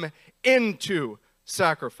him into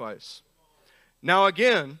sacrifice. Now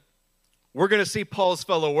again, we're going to see Paul's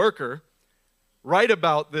fellow worker write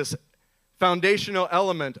about this foundational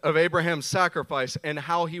element of Abraham's sacrifice and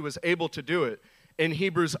how he was able to do it in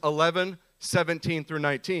Hebrews 11, 17 through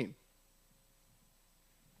 19.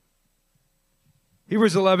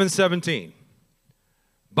 Hebrews 11:17.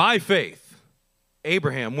 By faith,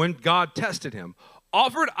 Abraham, when God tested him,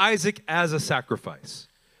 offered Isaac as a sacrifice.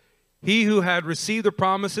 He who had received the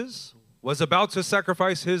promises was about to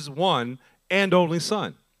sacrifice his one and only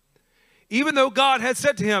son. Even though God had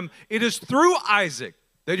said to him, it is through Isaac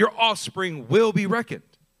that your offspring will be reckoned.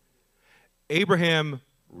 Abraham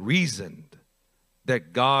reasoned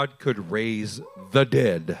that God could raise the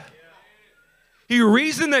dead. He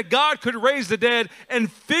reasoned that God could raise the dead,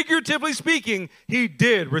 and figuratively speaking, he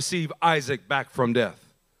did receive Isaac back from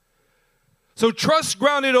death. So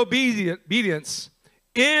trust-grounded obedience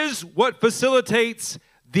is what facilitates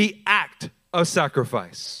the act of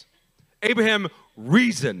sacrifice. Abraham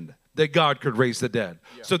reasoned that God could raise the dead,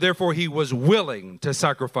 so therefore he was willing to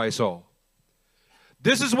sacrifice all.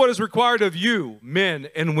 This is what is required of you, men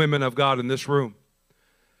and women of God in this room.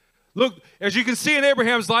 Look, as you can see in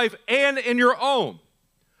Abraham's life and in your own,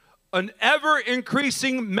 an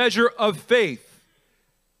ever-increasing measure of faith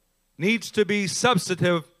needs to be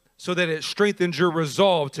substantive so that it strengthens your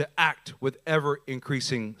resolve to act with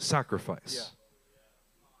ever-increasing sacrifice. Yeah.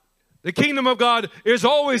 The kingdom of God is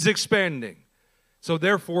always expanding, so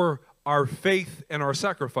therefore our faith and our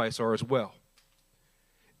sacrifice are as well.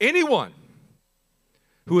 Anyone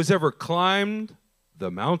who has ever climbed the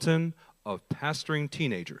mountain of pastoring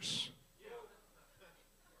teenagers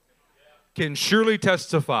can surely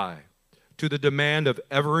testify to the demand of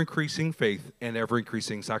ever-increasing faith and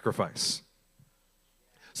ever-increasing sacrifice.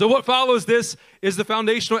 So what follows this is the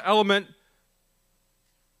foundational element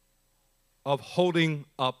of holding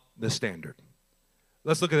up the standard.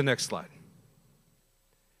 Let's look at the next slide.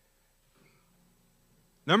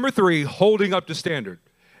 Number 3, holding up the standard.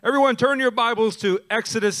 Everyone turn your Bibles to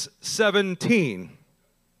Exodus 17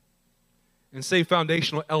 and say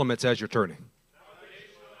foundational elements as you're turning.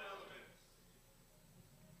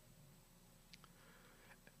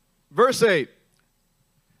 Verse 8.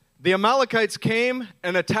 The Amalekites came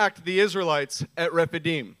and attacked the Israelites at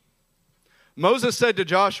Rephidim. Moses said to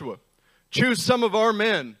Joshua, choose some of our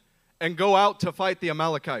men and go out to fight the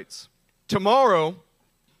Amalekites. Tomorrow,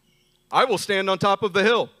 I will stand on top of the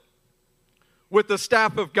hill with the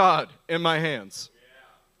staff of God in my hands.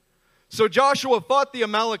 So Joshua fought the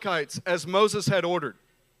Amalekites as Moses had ordered.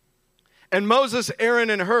 And Moses, Aaron,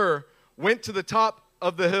 and Hur went to the top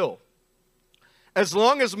of the hill. As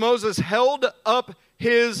long as Moses held up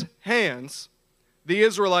his hands, the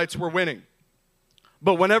Israelites were winning.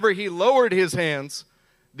 But whenever he lowered his hands,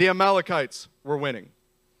 the Amalekites were winning.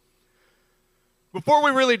 Before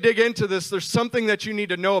we really dig into this, there's something that you need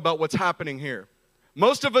to know about what's happening here.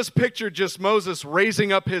 Most of us picture just Moses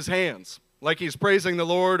raising up his hands, like he's praising the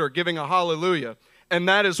Lord or giving a hallelujah. And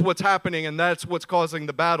that is what's happening, and that's what's causing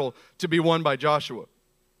the battle to be won by Joshua.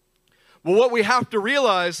 Well, what we have to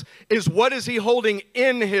realize is, what is he holding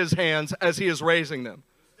in his hands as he is raising them?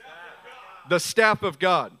 The staff of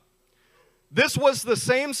God. This was the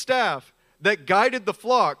same staff that guided the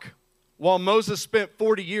flock while Moses spent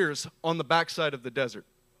 40 years on the backside of the desert.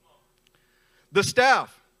 The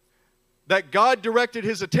staff that God directed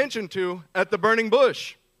his attention to at the burning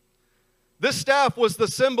bush. This staff was the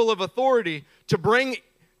symbol of authority to bring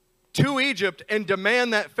to Egypt and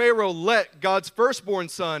demand that Pharaoh let God's firstborn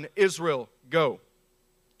son, Israel, go.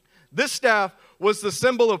 This staff was the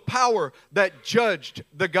symbol of power that judged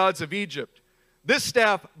the gods of Egypt. This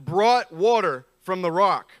staff brought water from the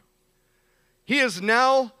rock. He is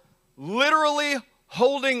now literally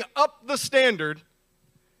holding up the standard,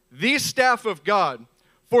 the staff of God,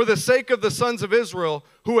 for the sake of the sons of Israel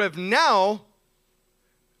who have now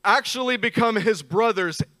actually become his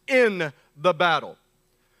brothers in the battle.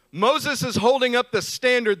 Moses is holding up the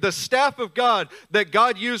standard, the staff of God that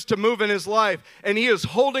God used to move in his life, and he is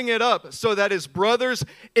holding it up so that his brothers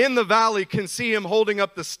in the valley can see him holding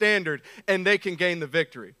up the standard and they can gain the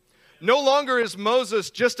victory. No longer is Moses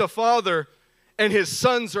just a father and his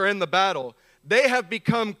sons are in the battle. They have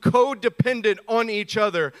become codependent on each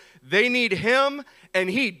other. They need him, and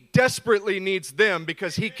he desperately needs them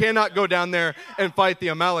because he cannot go down there and fight the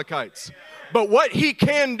Amalekites. But what he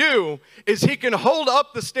can do is he can hold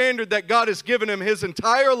up the standard that God has given him his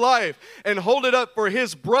entire life and hold it up for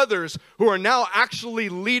his brothers who are now actually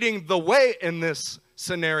leading the way in this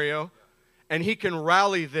scenario, and he can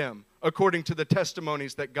rally them according to the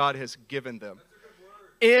testimonies that God has given them.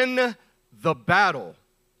 In the battle,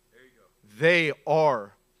 they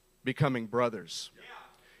are becoming brothers.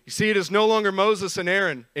 You see, it is no longer Moses and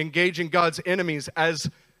Aaron engaging God's enemies as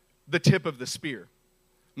the tip of the spear.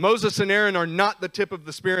 Moses and Aaron are not the tip of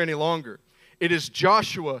the spear any longer. It is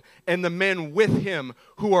Joshua and the men with him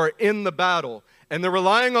who are in the battle. And they're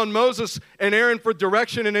relying on Moses and Aaron for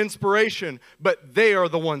direction and inspiration, but they are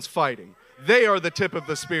the ones fighting. They are the tip of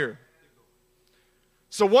the spear.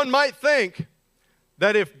 So one might think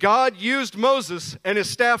that if God used Moses and his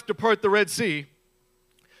staff to part the Red Sea,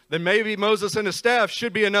 then maybe Moses and his staff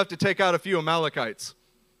should be enough to take out a few Amalekites,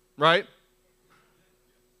 right?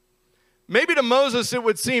 Maybe to Moses it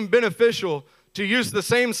would seem beneficial to use the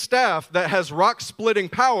same staff that has rock-splitting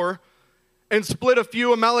power and split a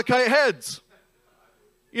few Amalekite heads.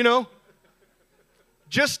 You know,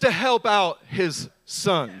 just to help out his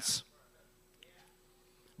sons.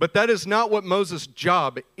 But that is not what Moses'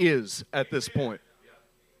 job is at this point.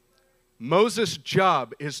 Moses'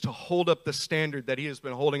 job is to hold up the standard that he has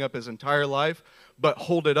been holding up his entire life, but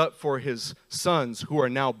hold it up for his sons who are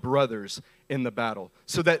now brothers in the battle,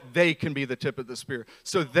 so that they can be the tip of the spear,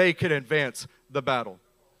 so they can advance the battle.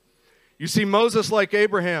 You see, Moses, like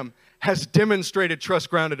Abraham, has demonstrated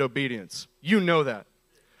trust-grounded obedience. You know that.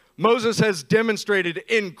 Moses has demonstrated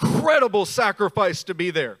incredible sacrifice to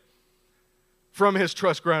be there from his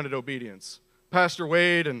trust-grounded obedience. Pastor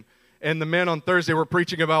Wade and the men on Thursday were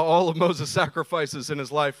preaching about all of Moses' sacrifices in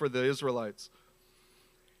his life for the Israelites.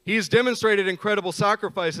 He's demonstrated incredible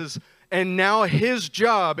sacrifices, and now his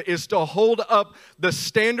job is to hold up the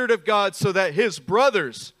standard of God so that his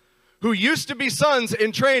brothers, who used to be sons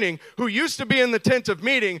in training, who used to be in the tent of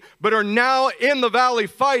meeting, but are now in the valley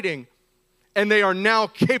fighting, and they are now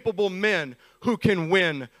capable men who can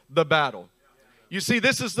win the battle. You see,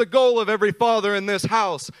 this is the goal of every father in this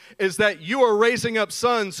house, is that you are raising up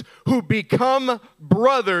sons who become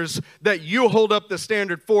brothers that you hold up the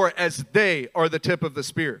standard for as they are the tip of the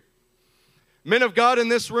spear. Men of God in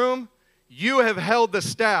this room, you have held the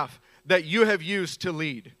staff that you have used to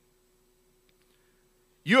lead.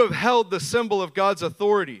 You have held the symbol of God's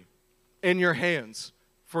authority in your hands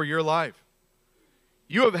for your life.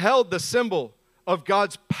 You have held the symbol of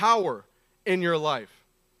God's power in your life.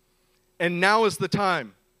 And now is the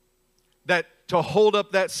time to hold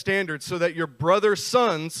up that standard so that your brother's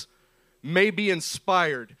sons may be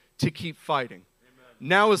inspired to keep fighting. Amen.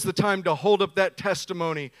 Now is the time to hold up that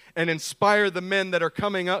testimony and inspire the men that are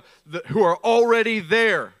coming up, who are already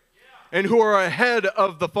there and who are ahead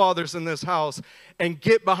of the fathers in this house, and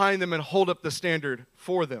get behind them and hold up the standard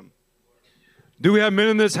for them. Do we have men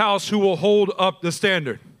in this house who will hold up the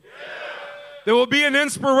standard? Yeah. There will be an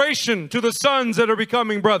inspiration to the sons that are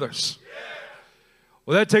becoming brothers.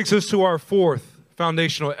 Well, that takes us to our fourth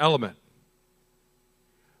foundational element.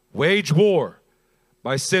 Wage war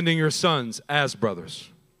by sending your sons as brothers.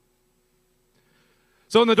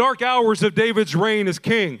 So in the dark hours of David's reign as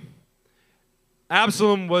king,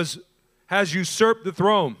 Absalom has usurped the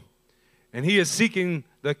throne, and he is seeking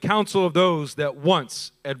the counsel of those that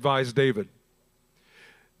once advised David.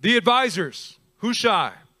 The advisors,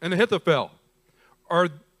 Hushai and Ahithophel, are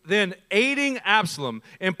then aiding Absalom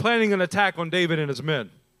in planning an attack on David and his men.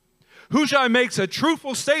 Hushai makes a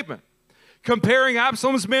truthful statement comparing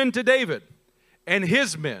Absalom's men to David and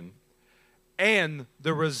his men and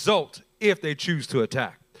the result if they choose to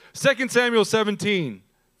attack. 2 Samuel 17,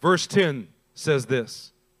 verse 10 says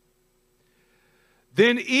this.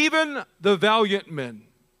 Then even the valiant men,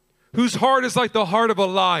 whose heart is like the heart of a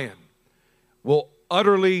lion, will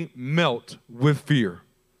utterly melt with fear.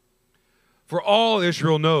 For all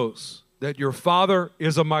Israel knows that your father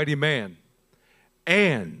is a mighty man,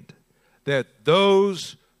 and that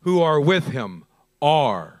those who are with him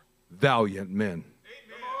are valiant men.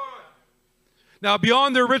 Now,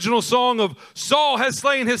 beyond the original song of Saul has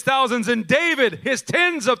slain his thousands and David his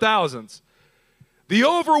tens of thousands, The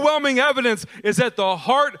overwhelming evidence is that the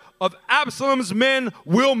heart of Absalom's men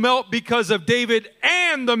will melt because of David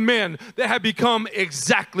and the men that have become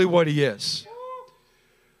exactly what he is.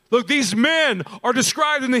 Look, these men are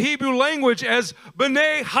described in the Hebrew language as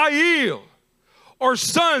B'nai Hayil, or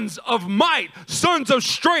sons of might, sons of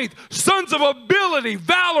strength, sons of ability,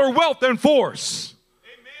 valor, wealth, and force.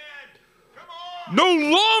 No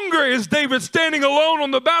longer is David standing alone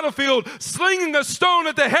on the battlefield, slinging a stone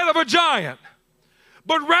at the head of a giant,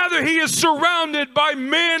 but rather he is surrounded by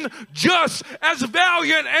men just as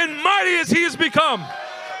valiant and mighty as he has become.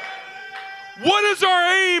 What is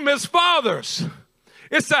our aim as fathers?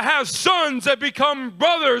 It's to have sons that become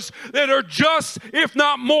brothers that are just, if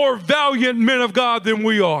not more, valiant men of God than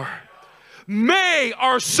we are. May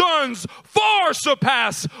our sons far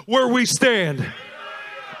surpass where we stand.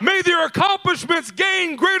 May their accomplishments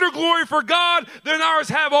gain greater glory for God than ours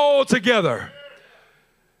have altogether.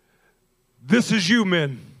 This is you,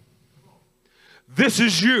 men. This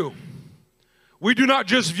is you. We do not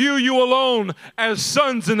just view you alone as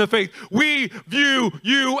sons in the faith. We view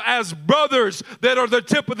you as brothers that are the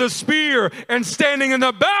tip of the spear and standing in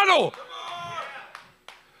the battle.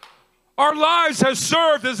 Our lives have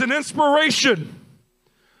served as an inspiration.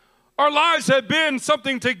 Our lives have been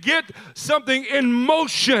something to get something in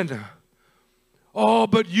motion. Oh,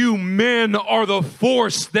 but you men are the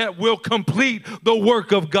force that will complete the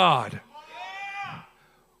work of God.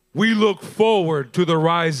 We look forward to the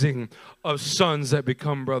rising of sons that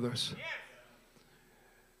become brothers.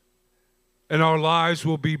 And our lives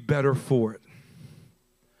will be better for it.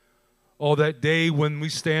 Oh, that day when we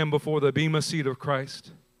stand before the bema seat of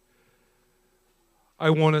Christ, I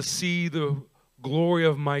want to see the glory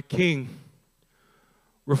of my King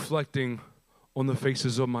reflecting on the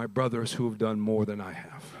faces of my brothers who have done more than I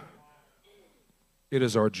have. It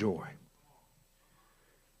is our joy.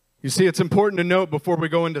 You see, it's important to note before we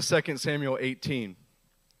go into 2 Samuel 18,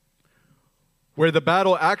 where the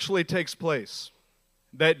battle actually takes place,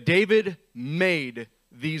 that David made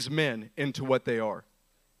these men into what they are.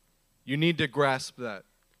 You need to grasp that.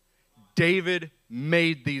 David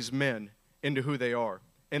made these men into who they are,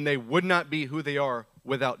 and they would not be who they are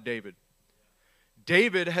without David.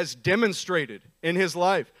 David has demonstrated in his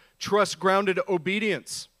life trust-grounded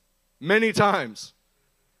obedience many times.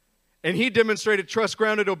 And he demonstrated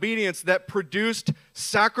trust-grounded obedience that produced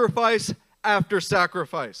sacrifice after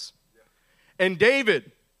sacrifice. And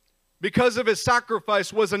David, because of his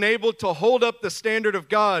sacrifice, was enabled to hold up the standard of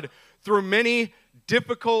God through many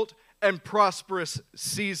difficult and prosperous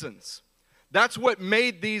seasons. That's what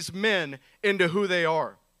made these men into who they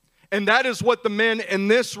are. And that is what the men in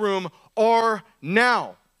this room are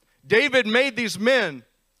now. David made these men,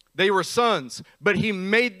 they were sons, but he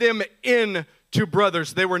made them into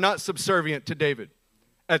brothers. They were not subservient to David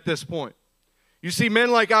at this point. You see,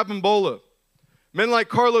 men like Abimbola, men like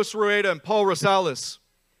Carlos Rueda and Paul Rosales,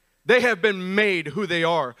 they have been made who they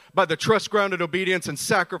are by the trust-grounded obedience and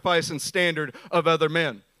sacrifice and standard of other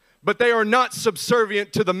men. But they are not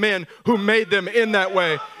subservient to the men who made them in that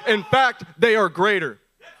way. In fact, they are greater.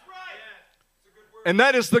 And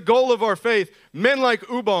that is the goal of our faith. Men like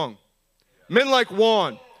Ubong, men like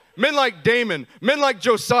Juan, men like Damon, men like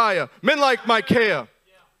Josiah, men like Micaiah.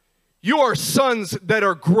 You are sons that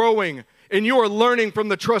are growing, and you are learning from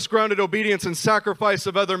the trust-grounded obedience and sacrifice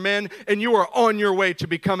of other men, and you are on your way to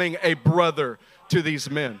becoming a brother to these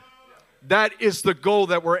men. That is the goal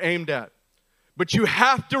that we're aimed at. But you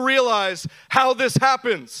have to realize how this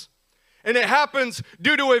happens. And it happens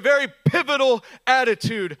due to a very pivotal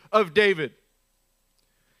attitude of David.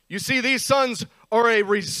 You see, these sons are a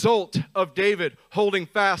result of David holding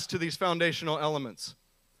fast to these foundational elements.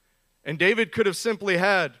 And David could have simply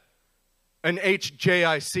had an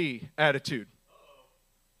HJIC attitude.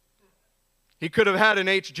 He could have had an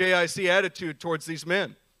HJIC attitude towards these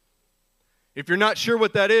men. If you're not sure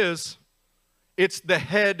what that is, it's the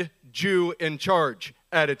head Jew in charge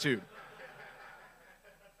attitude.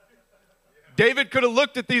 David could have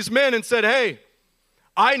looked at these men and said, hey,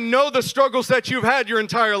 I know the struggles that you've had your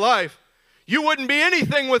entire life. You wouldn't be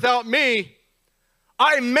anything without me.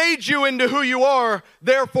 I made you into who you are.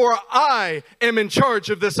 Therefore, I am in charge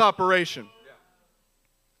of this operation.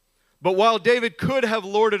 But while David could have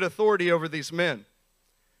lorded authority over these men,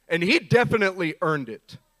 and he definitely earned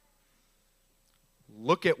it,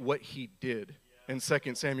 look at what he did in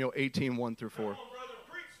 2 Samuel 18, 1 through 4.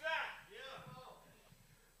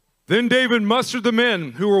 Then David mustered the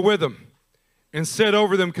men who were with him and set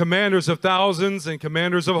over them commanders of thousands and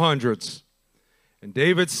commanders of hundreds. And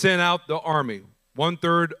David sent out the army,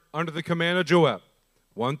 1/3 under the command of Joab,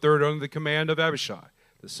 1/3 under the command of Abishai,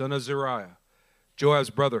 the son of Zeruiah, Joab's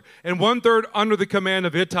brother, and 1/3 under the command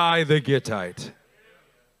of Ittai the Gittite.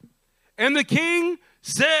 And the king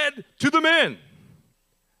said to the men,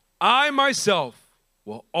 I myself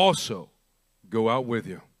will also go out with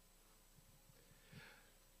you.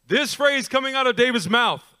 This phrase coming out of David's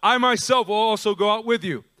mouth, I myself will also go out with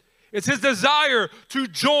you. It's his desire to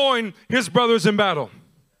join his brothers in battle.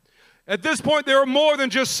 At this point, they are more than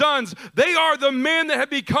just sons. They are the men that have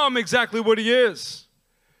become exactly what he is.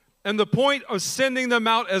 And the point of sending them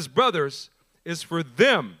out as brothers is for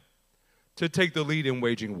them to take the lead in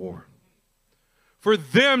waging war. For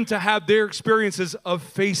them to have their experiences of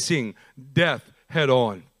facing death head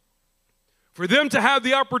on. For them to have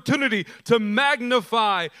the opportunity to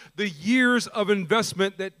magnify the years of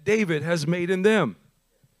investment that David has made in them.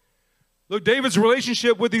 Look, David's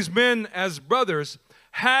relationship with these men as brothers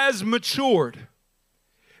has matured.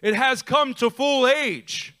 It has come to full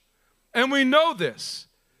age. And we know this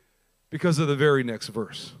because of the very next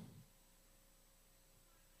verse.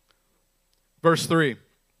 Verse 3.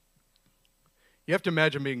 You have to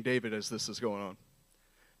imagine being David as this is going on.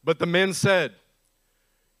 But the men said,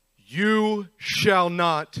 you shall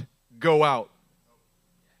not go out.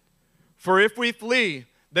 For if we flee,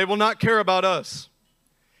 they will not care about us.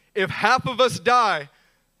 If half of us die,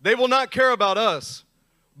 they will not care about us.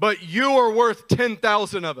 But you are worth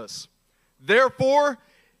 10,000 of us. Therefore,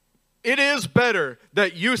 it is better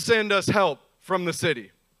that you send us help from the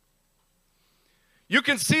city. You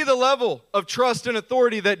can see the level of trust and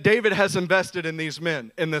authority that David has invested in these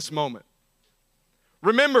men in this moment.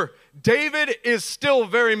 Remember, David is still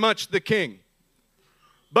very much the king.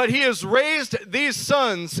 But he has raised these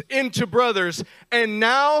sons into brothers, and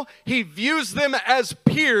now he views them as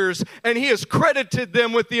peers, and he has credited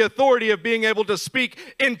them with the authority of being able to speak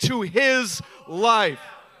into his life.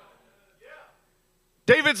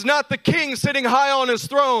 David's not the king sitting high on his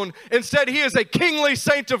throne. Instead, he is a kingly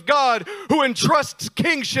saint of God who entrusts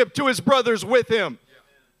kingship to his brothers with him.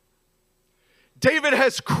 David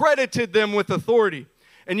has credited them with authority.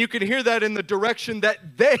 And you can hear that in the direction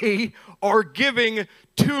that they are giving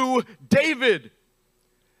to David.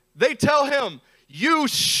 They tell him, you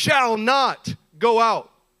shall not go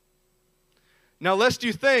out. Now, lest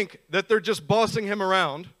you think that they're just bossing him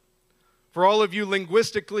around, for all of you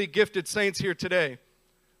linguistically gifted saints here today,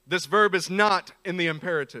 this verb is not in the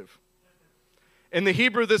imperative. In the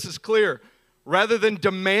Hebrew, this is clear. Rather than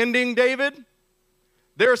demanding David,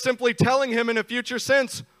 they're simply telling him in a future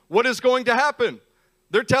sense what is going to happen.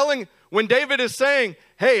 They're telling, when David is saying,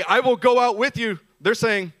 hey, I will go out with you, they're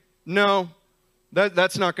saying, no,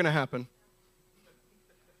 that's not going to happen.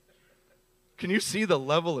 Can you see the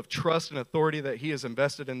level of trust and authority that he has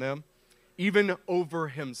invested in them? Even over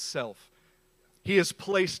himself. He has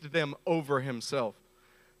placed them over himself.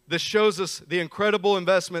 This shows us the incredible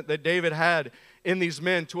investment that David had in these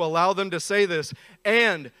men to allow them to say this,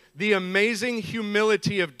 and the amazing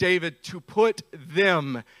humility of David to put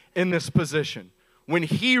them in this position. When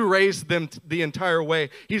he raised them the entire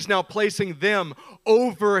way, he's now placing them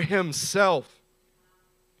over himself.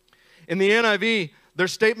 In the NIV, their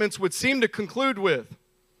statements would seem to conclude with,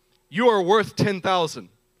 you are worth 10,000,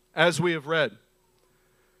 as we have read.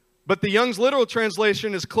 But the Young's literal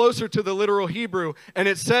translation is closer to the literal Hebrew, and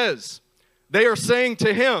it says, they are saying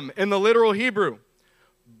to him in the literal Hebrew,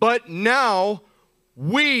 but now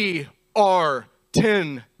we are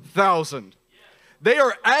 10,000. They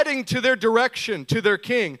are adding to their direction, to their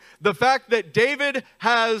king, the fact that David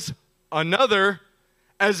has another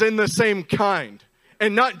as in the same kind.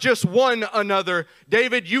 And not just one another.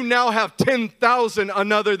 David, you now have 10,000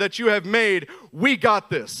 another that you have made. We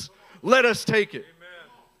got this. Let us take it.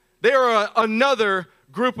 They are another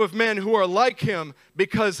group of men who are like him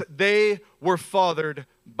because they were fathered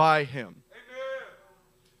by him.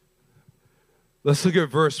 Let's look at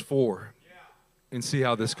verse 4 and see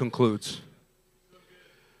how this concludes.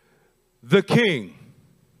 The king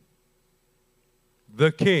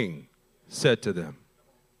said to them,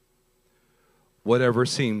 whatever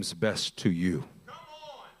seems best to you,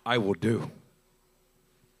 I will do.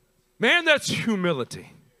 Man, that's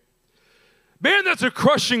humility. Man, that's a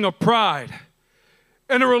crushing of pride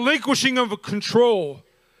and a relinquishing of a control.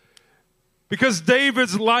 Because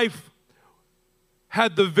David's life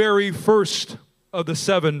had the very first of the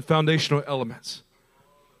 7 foundational elements.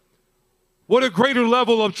 What a greater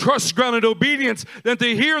level of trust-grounded obedience than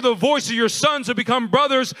to hear the voice of your sons who become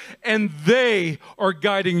brothers, and they are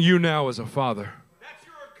guiding you now as a father. That's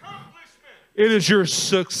your accomplishment. It is your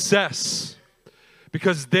success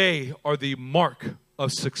because they are the mark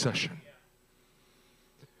of succession.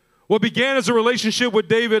 What began as a relationship with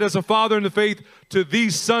David as a father in the faith to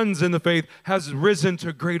these sons in the faith has risen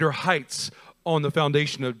to greater heights on the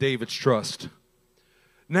foundation of David's trust.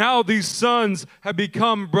 Now these sons have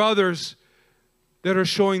become brothers that are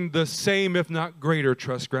showing the same, if not greater,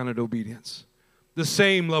 trust-grounded obedience, the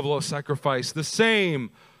same level of sacrifice, the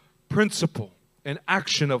same principle and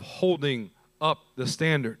action of holding up the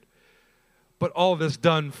standard. But all of this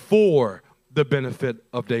done for the benefit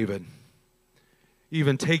of David,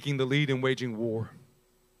 even taking the lead in waging war.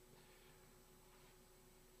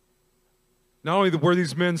 Not only were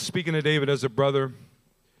these men speaking to David as a brother,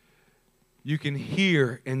 you can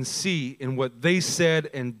hear and see in what they said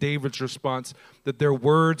and David's response that their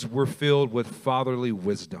words were filled with fatherly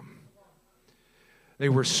wisdom. They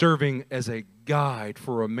were serving as a guide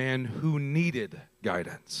for a man who needed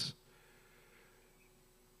guidance.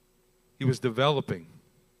 He was developing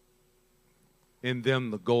in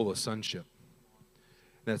them the goal of sonship.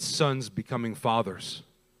 That sons becoming fathers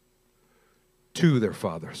to their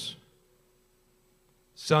fathers.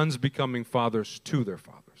 Sons becoming fathers to their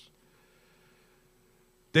fathers.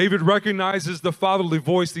 David recognizes the fatherly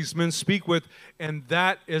voice these men speak with, and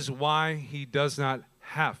that is why he does not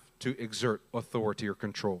have to exert authority or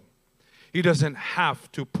control. He doesn't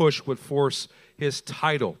have to push with force his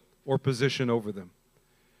title or position over them.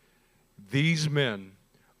 These men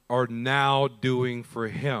are now doing for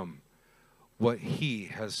him what he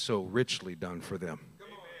has so richly done for them.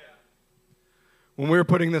 When we were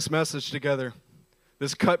putting this message together,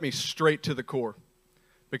 this cut me straight to the core,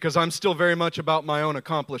 because I'm still very much about my own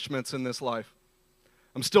accomplishments in this life.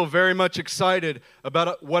 I'm still very much excited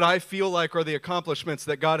about what I feel like are the accomplishments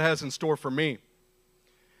that God has in store for me.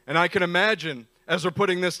 And I can imagine, as we're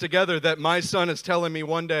putting this together, that my son is telling me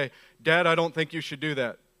one day, "Dad, I don't think you should do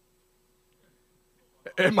that."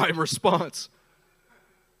 And my response,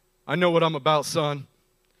 "I know what I'm about, son.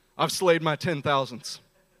 I've slayed my 10,000s.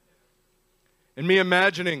 And me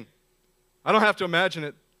imagining, I don't have to imagine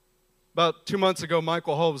it. About 2 months ago,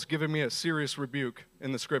 Michael Hall was giving me a serious rebuke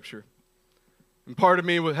in the scripture. And part of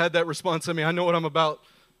me had that response in me, "I know what I'm about.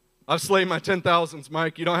 I've slayed my 10,000s,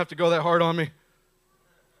 Mike. You don't have to go that hard on me."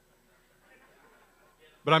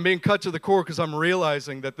 But I'm being cut to the core because I'm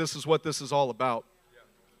realizing that this is what this is all about.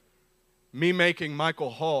 Me making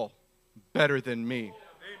Michael Hall better than me. Amen.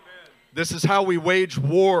 This is how we wage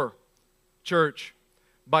war, church,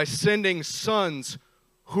 by sending sons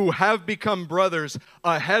who have become brothers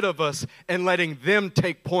ahead of us and letting them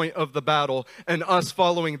take point of the battle and us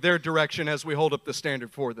following their direction as we hold up the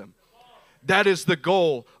standard for them. That is the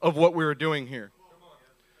goal of what we were doing here.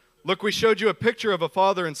 Look, we showed you a picture of a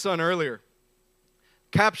father and son earlier,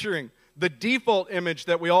 capturing the default image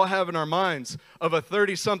that we all have in our minds of a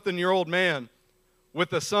 30-something-year-old man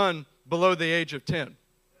with a son below the age of 10.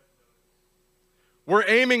 We're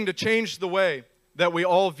aiming to change the way that we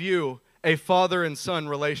all view a father and son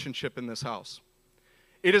relationship in this house.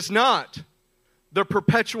 It is not the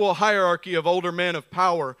perpetual hierarchy of older men of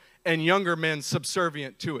power and younger men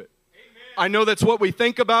subservient to it. Amen. I know that's what we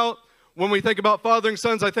think about. When we think about fathering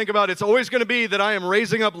sons, I think about it's always going to be that I am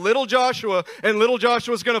raising up little Joshua, and little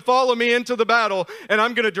Joshua is going to follow me into the battle, and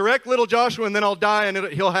I'm going to direct little Joshua, and then I'll die,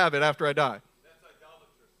 and he'll have it after I die. That's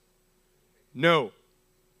idolatrous. No.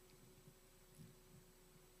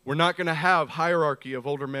 We're not going to have hierarchy of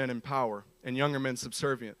older men in power and younger men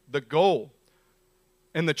subservient. The goal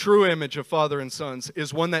and the true image of father and sons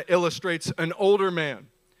is one that illustrates an older man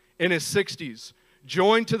in his 60s,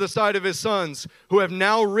 joined to the side of his sons who have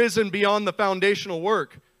now risen beyond the foundational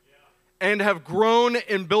work and have grown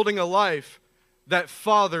in building a life that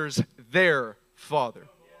fathers their father.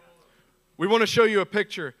 We want to show you a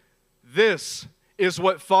picture. This is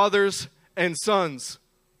what fathers and sons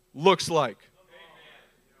looks like.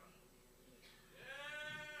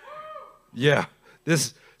 Yeah,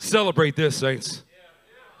 celebrate this, saints.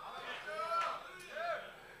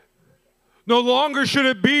 No longer should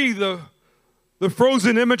it be the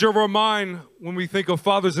frozen image of our mind when we think of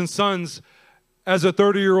fathers and sons as a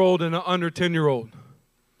 30-year-old and an under 10-year-old.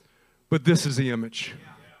 But this is the image.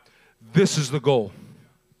 This is the goal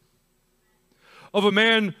of a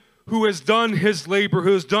man who has done his labor,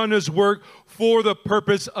 who has done his work for the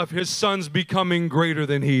purpose of his sons becoming greater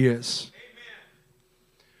than he is.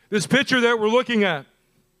 This picture that we're looking at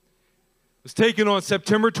was taken on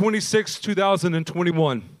September 26,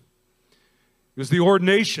 2021. It was the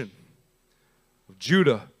ordination of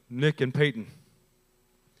Judah, Nick, and Peyton.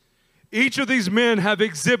 Each of these men have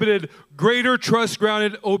exhibited greater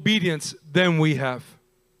trust-grounded obedience than we have.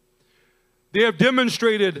 They have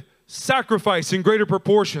demonstrated sacrifice in greater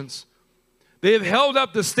proportions. They have held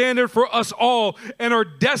up the standard for us all and are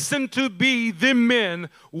destined to be the men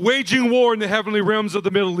waging war in the heavenly realms of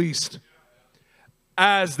the Middle East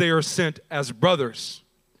as they are sent as brothers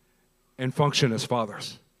and function as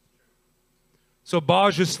fathers. So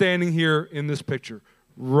Boaz is standing here in this picture,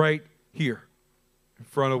 right here, in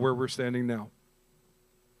front of where we're standing now.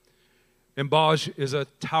 And Boaz is a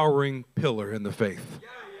towering pillar in the faith.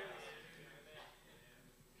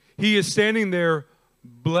 He is standing there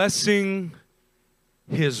blessing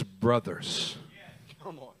his brothers.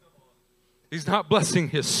 Come on. He's not blessing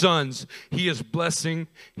his sons. He is blessing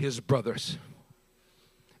his brothers.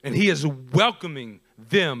 And he is welcoming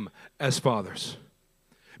them as fathers.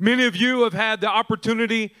 Many of you have had the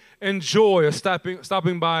opportunity and joy of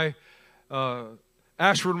stopping by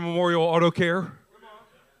Ashford Memorial Auto Care.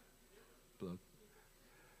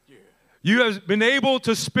 You have been able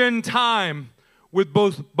to spend time with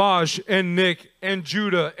both Bosch and Nick and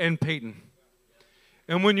Judah and Peyton.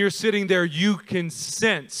 And when you're sitting there, you can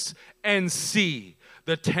sense and see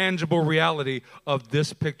the tangible reality of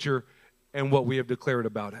this picture and what we have declared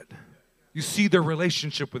about it. You see their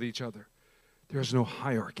relationship with each other. There's no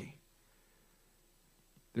hierarchy.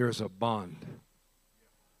 There is a bond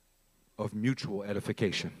of mutual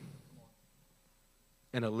edification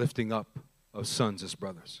and a lifting up of sons as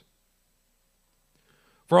brothers.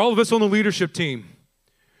 For all of us on the leadership team,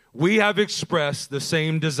 we have expressed the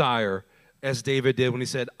same desire as David did when he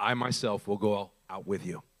said, I myself will go out with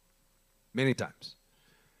you. Many times.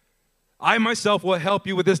 I myself will help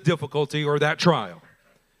you with this difficulty or that trial.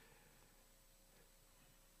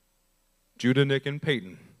 Judah, Nick, and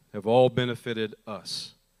Peyton have all benefited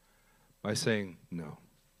us by saying, no,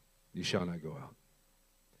 you shall not go out.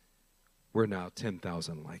 We're now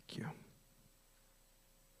 10,000 like you.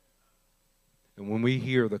 And when we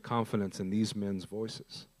hear the confidence in these men's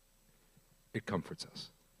voices, it comforts us.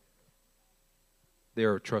 They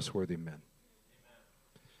are trustworthy men.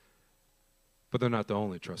 But they're not the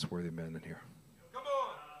only trustworthy men in here. Come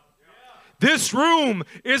on. This room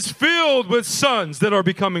is filled with sons that are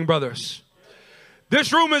becoming brothers.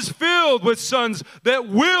 This room is filled with sons that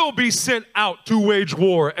will be sent out to wage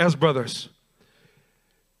war as brothers.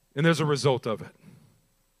 And there's a result of it.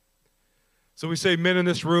 So we say, men in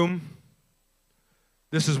this room,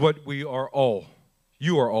 this is what you are all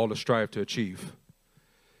to strive to achieve.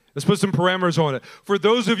 Let's put some parameters on it. For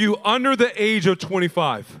those of you under the age of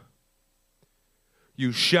 25,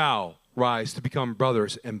 you shall rise to become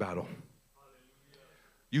brothers in battle.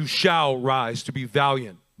 You shall rise to be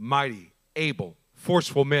valiant, mighty, able,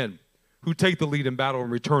 forceful men who take the lead in battle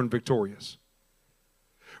and return victorious.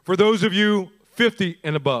 For those of you 50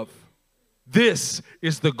 and above, this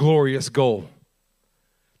is the glorious goal.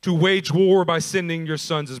 To wage war by sending your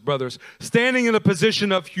sons as brothers, standing in a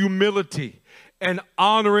position of humility and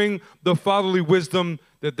honoring the fatherly wisdom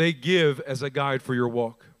that they give as a guide for your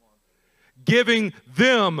walk. Giving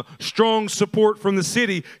them strong support from the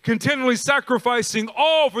city, continually sacrificing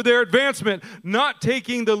all for their advancement, not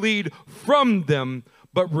taking the lead from them,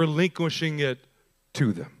 but relinquishing it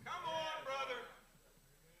to them. Come on, brother.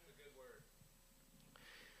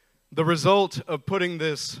 The result of putting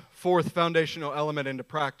this fourth foundational element into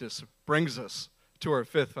practice brings us to our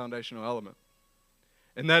fifth foundational element,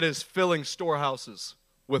 and that is filling storehouses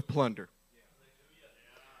with plunder.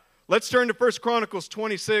 Let's turn to 1 Chronicles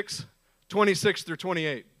 26 through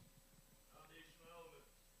 28.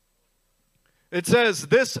 It says,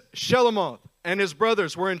 this Shelomoth and his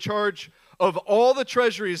brothers were in charge of all the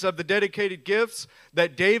treasuries of the dedicated gifts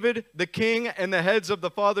that David, the king, and the heads of the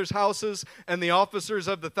fathers' houses, and the officers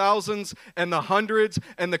of the thousands, and the hundreds,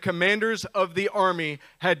 and the commanders of the army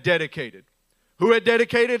had dedicated. Who had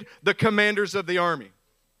dedicated? The commanders of the army.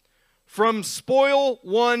 From spoil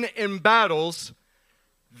won in battles,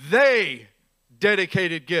 they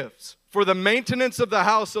dedicated gifts for the maintenance of the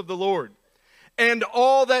house of the Lord. And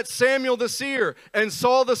all that Samuel the seer, and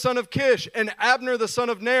Saul the son of Kish, and Abner the son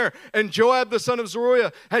of Ner, and Joab the son of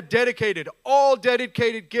Zeruiah had dedicated, all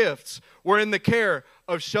dedicated gifts were in the care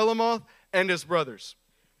of Shelomoth and his brothers.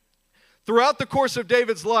 Throughout the course of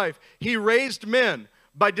David's life, he raised men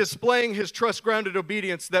by displaying his trust-grounded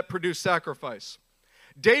obedience that produced sacrifice.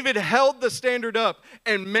 David held the standard up,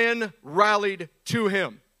 and men rallied to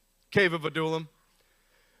him. Cave of Adullam.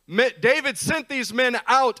 David sent these men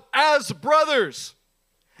out as brothers,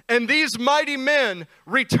 and these mighty men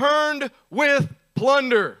returned with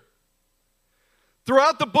plunder.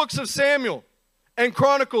 Throughout the books of Samuel and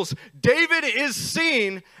Chronicles, David is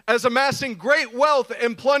seen as amassing great wealth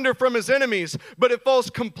and plunder from his enemies, but it falls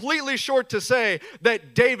completely short to say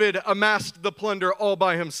that David amassed the plunder all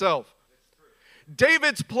by himself.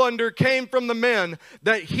 David's plunder came from the men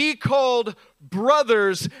that he called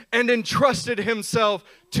brothers and entrusted himself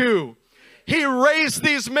to. He raised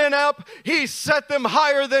these men up. He set them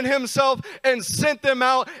higher than himself and sent them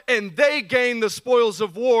out, and they gained the spoils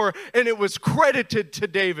of war, and it was credited to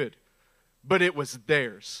David. But it was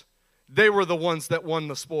theirs. They were the ones that won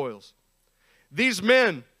the spoils. These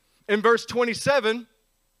men, in verse 27,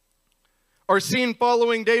 are seen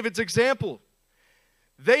following David's example.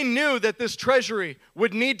 They knew that this treasury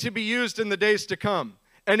would need to be used in the days to come,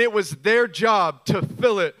 and it was their job to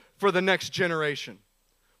fill it for the next generation.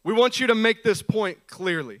 We want you to make this point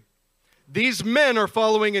clearly. These men are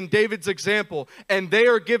following in David's example, and they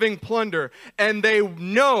are giving plunder, and they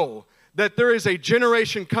know that there is a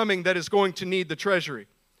generation coming that is going to need the treasury.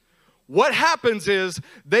 What happens is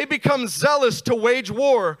they become zealous to wage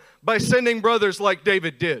war by sending brothers like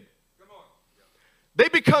David did. They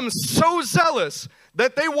become so zealous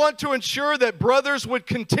that they want to ensure that brothers would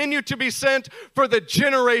continue to be sent for the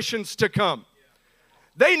generations to come.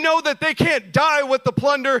 They know that they can't die with the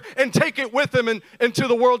plunder and take it with them into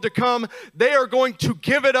the world to come. They are going to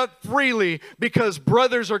give it up freely because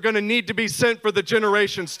brothers are going to need to be sent for the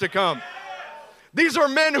generations to come. These are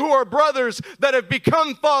men who are brothers that have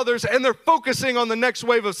become fathers, and they're focusing on the next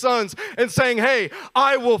wave of sons and saying, hey,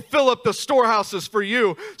 I will fill up the storehouses for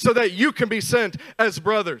you so that you can be sent as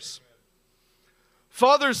brothers.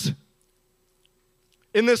 Fathers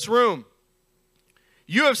in this room,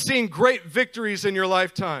 you have seen great victories in your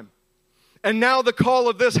lifetime. And now the call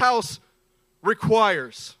of this house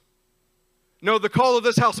requires. No, the call of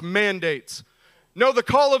this house mandates. No, the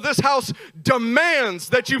call of this house demands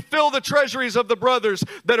that you fill the treasuries of the brothers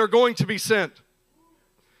that are going to be sent.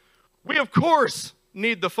 We, of course,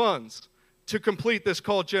 need the funds to complete this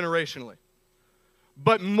call generationally.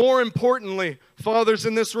 But more importantly, fathers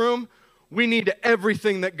in this room, we need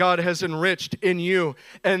everything that God has enriched in you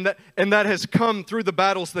and that has come through the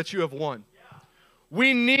battles that you have won.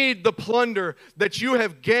 We need the plunder that you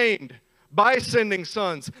have gained by sending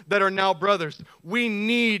sons that are now brothers. We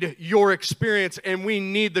need your experience, and we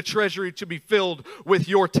need the treasury to be filled with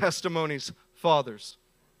your testimonies, fathers.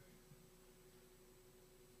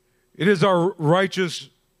 It is our righteous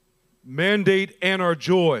mandate and our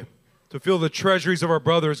joy to fill the treasuries of our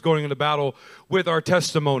brothers going into battle with our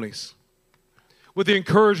testimonies, with the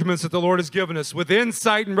encouragements that the Lord has given us, with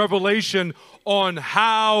insight and revelation on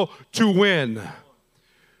how to win.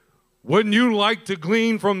 Wouldn't you like to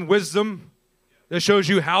glean from wisdom that shows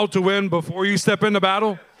you how to win before you step into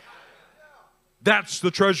battle? That's the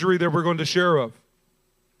treasury that we're going to share of.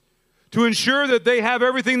 To ensure that they have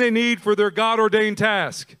everything they need for their God-ordained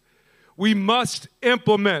task, we must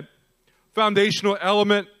implement foundational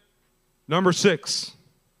element number 6.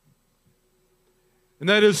 And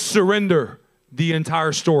that is surrender the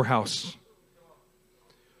entire storehouse.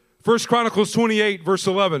 1 Chronicles 28, verse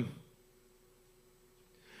 11.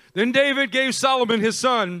 Then David gave Solomon his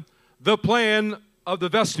son the plan of the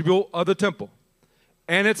vestibule of the temple,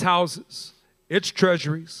 and its houses, its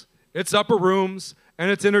treasuries, its upper rooms,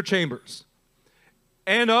 and its inner chambers,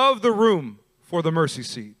 and of the room for the mercy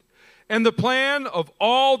seat, and the plan of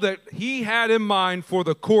all that he had in mind for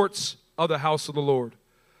the courts of the house of the Lord,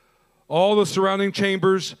 all the surrounding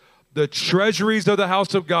chambers, the treasuries of the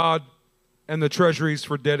house of God, and the treasuries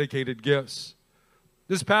for dedicated gifts.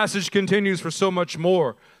 This passage continues for so much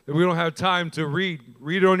more that we don't have time to read.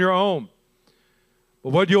 Read it on your own. But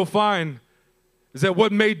what you'll find is that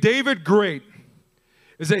what made David great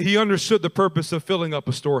is that he understood the purpose of filling up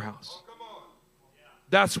a storehouse.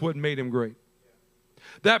 That's what made him great.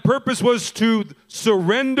 That purpose was to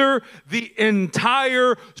surrender the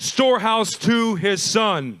entire storehouse to his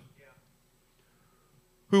son,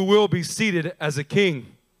 who will be seated as a king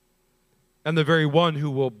and the very one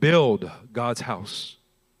who will build God's house.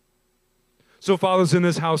 So fathers in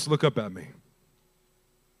this house, look up at me.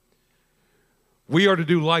 We are to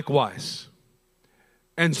do likewise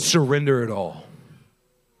and surrender it all.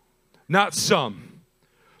 Not some.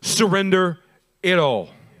 Surrender it all.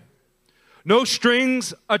 No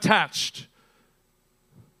strings attached.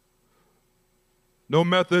 No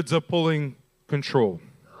methods of pulling control.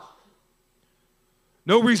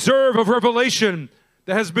 No reserve of revelation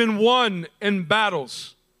that has been won in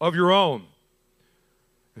battles of your own.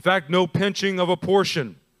 In fact, no pinching of a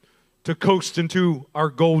portion to coast into our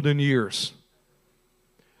golden years.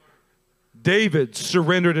 David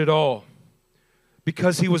surrendered it all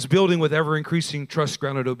because he was building with ever-increasing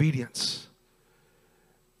trust-grounded obedience.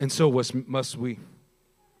 And so must we.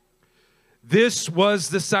 This was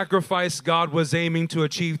the sacrifice God was aiming to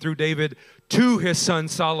achieve through David to his son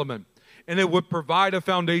Solomon. And it would provide a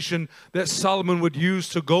foundation that Solomon would use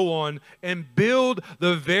to go on and build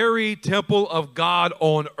the very temple of God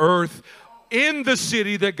on earth in the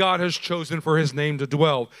city that God has chosen for his name to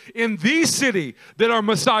dwell. In the city that our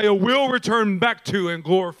Messiah will return back to and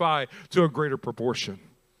glorify to a greater proportion.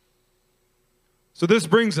 So this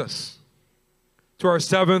brings us to our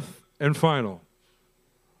seventh and final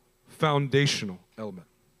foundational element.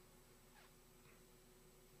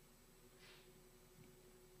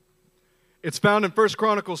 It's found in 1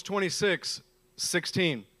 Chronicles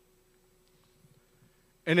 26:16.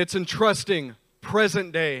 And it's entrusting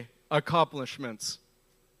present day accomplishments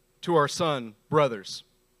to our son, brothers.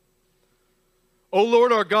 O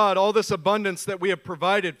Lord our God, all this abundance that we have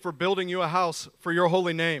provided for building you a house for your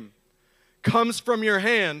holy name comes from your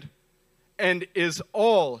hand and is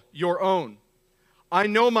all your own. I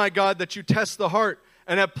know, my God, that you test the heart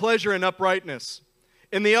and have pleasure in uprightness.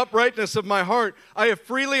 In the uprightness of my heart, I have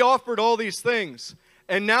freely offered all these things.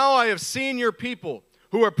 And now I have seen your people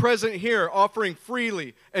who are present here offering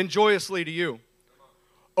freely and joyously to you.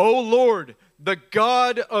 O Lord, the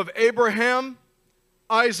God of Abraham,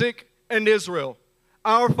 Isaac, and Israel,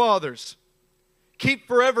 our fathers, keep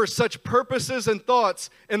forever such purposes and thoughts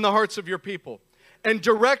in the hearts of your people, and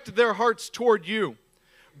direct their hearts toward you.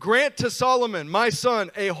 Grant to Solomon, my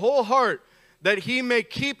son, a whole heart, that he may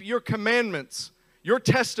keep your commandments, your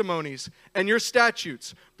testimonies, and your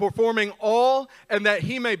statutes, performing all, and that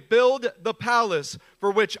he may build the palace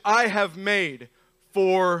for which I have made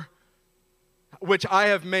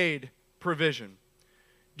provision.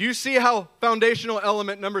 Do you see how foundational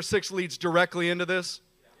element number 6 leads directly into this?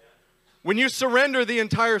 When you surrender the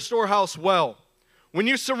entire storehouse well, when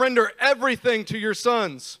you surrender everything to your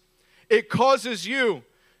sons, it causes you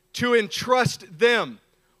to entrust them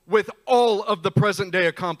with all of the present day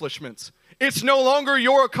accomplishments. It's no longer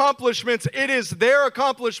your accomplishments, it is their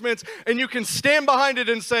accomplishments, and you can stand behind it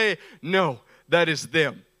and say, no, that is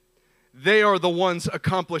them. They are the ones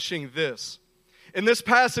accomplishing this. In this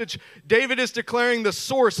passage, David is declaring the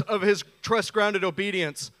source of his trust-grounded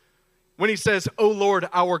obedience when he says, O Lord,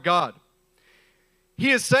 our God. He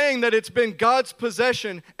is saying that it's been God's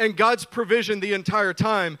possession and God's provision the entire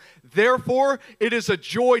time. Therefore, it is a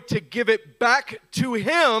joy to give it back to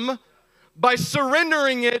him by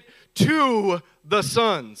surrendering it to the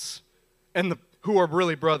sons and who are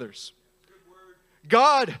really brothers.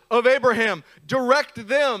 God of Abraham, direct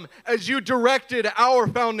them as you directed our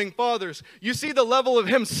founding fathers. You see the level of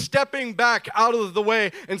him stepping back out of the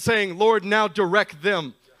way and saying, Lord, now direct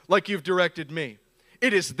them like you've directed me.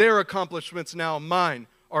 It is their accomplishments now, mine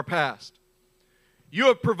are past. You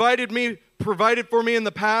have provided for me in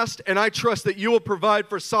the past, and I trust that you will provide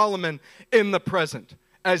for Solomon in the present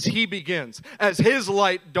as he begins, as his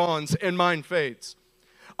light dawns and mine fades.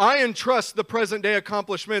 I entrust the present day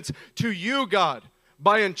accomplishments to you, God,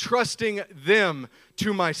 by entrusting them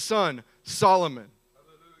to my son, Solomon.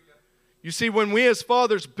 You see, when we as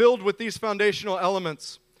fathers build with these foundational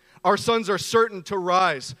elements, our sons are certain to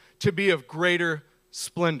rise to be of greater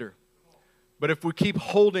splendor. But if we keep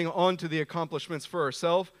holding on to the accomplishments for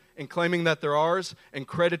ourselves and claiming that they're ours and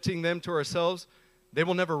crediting them to ourselves, they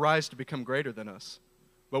will never rise to become greater than us.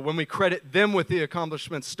 But when we credit them with the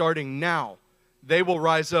accomplishments starting now, they will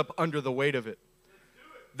rise up under the weight of it.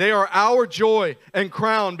 They are our joy and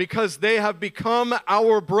crown because they have become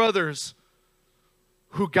our brothers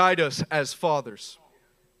who guide us as fathers.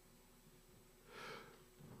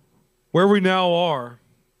 Where we now are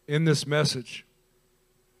in this message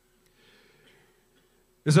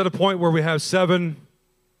is at a point where we have 7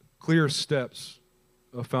 clear steps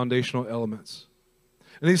of foundational elements.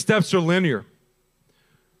 And these steps are linear.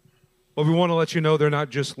 But we want to let you know they're not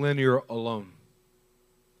just linear alone.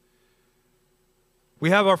 We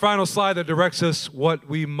have our final slide that directs us what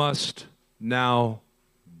we must now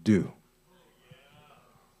do.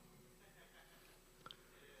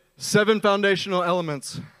 7 foundational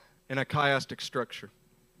elements in a chiastic structure.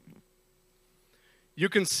 You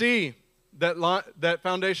can see that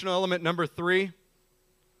foundational element number 3,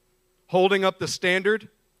 holding up the standard,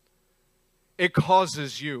 it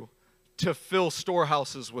causes you to fill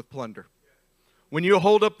storehouses with plunder. When you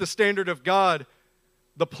hold up the standard of God,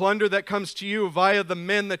 the plunder that comes to you via the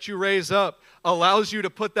men that you raise up allows you to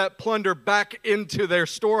put that plunder back into their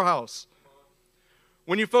storehouse.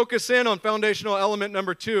 When you focus in on foundational element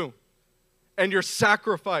number 2 and your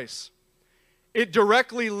sacrifice, it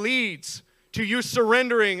directly leads to you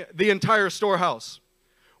surrendering the entire storehouse.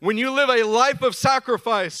 When you live a life of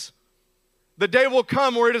sacrifice, the day will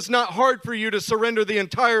come where it is not hard for you to surrender the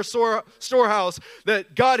entire storehouse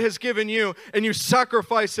that God has given you, and you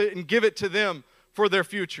sacrifice it and give it to them for their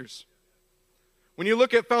futures. When you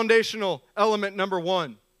look at foundational element number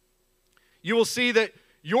 1, you will see that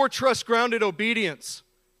your trust-grounded obedience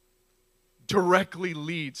directly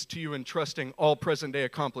leads to you entrusting all present day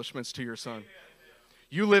accomplishments to your son.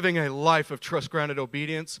 You living a life of trust-grounded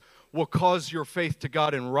obedience will cause your faith to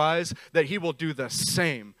God and rise, that he will do the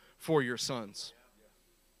same for your sons.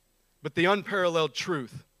 But the unparalleled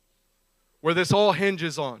truth, where this all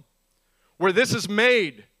hinges on, where this is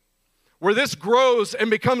made, where this grows and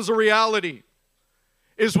becomes a reality,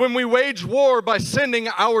 is when we wage war by sending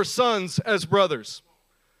our sons as brothers.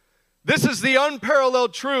 This is the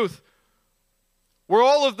unparalleled truth, where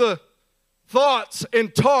all of the thoughts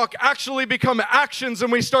and talk actually become actions,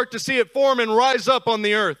 and we start to see it form and rise up on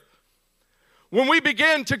the earth. When we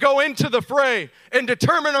begin to go into the fray and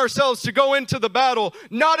determine ourselves to go into the battle,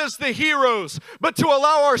 not as the heroes, but to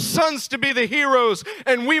allow our sons to be the heroes,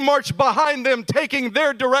 and we march behind them, taking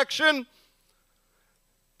their direction,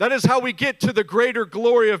 that is how we get to the greater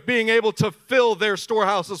glory of being able to fill their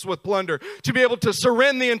storehouses with plunder, to be able to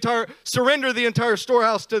surrender the entire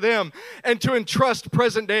storehouse to them, and to entrust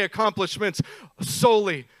present-day accomplishments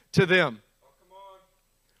solely to them.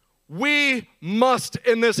 We must,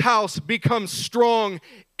 in this house, become strong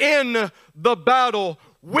in the battle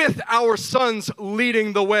with our sons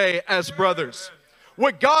leading the way as brothers.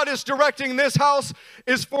 What God is directing this house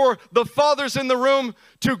is for the fathers in the room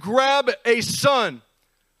to grab a son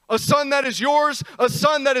that is yours, a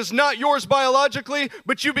son that is not yours biologically,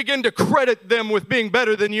 but you begin to credit them with being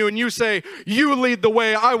better than you, and you say, you lead the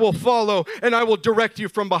way, I will follow, and I will direct you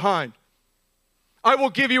from behind. I will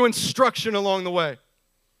give you instruction along the way.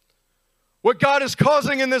 What God is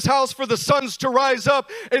causing in this house for the sons to rise up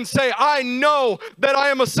and say, I know that I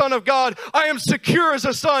am a son of God. I am secure as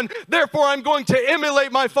a son. Therefore, I'm going to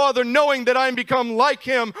emulate my father, knowing that I am become like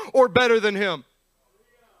him or better than him.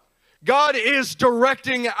 God is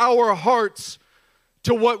directing our hearts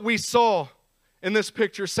to what we saw in this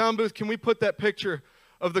picture. Sound booth, can we put that picture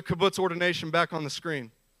of the kibbutz ordination back on the screen?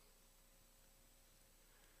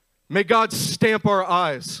 May God stamp our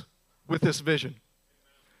eyes with this vision.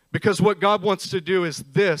 Because what God wants to do is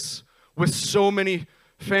this with so many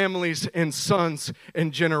families and sons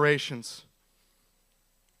and generations.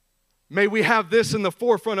 May we have this in the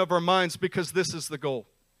forefront of our minds, because this is the goal.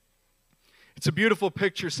 It's a beautiful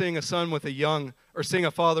picture seeing a son with a young, or seeing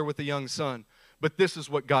a father with a young son. But this is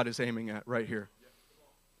what God is aiming at right here.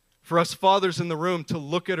 For us fathers in the room to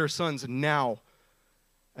look at our sons now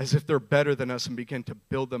as if they're better than us and begin to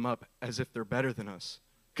build them up as if they're better than us.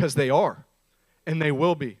 Because they are. And they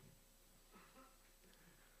will be.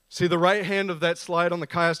 See, the right hand of that slide on the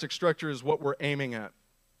chiastic structure is what we're aiming at.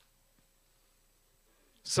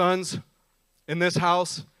 Sons, in this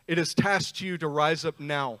house, it is tasked you to rise up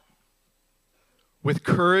now with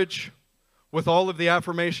courage, with all of the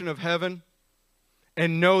affirmation of heaven,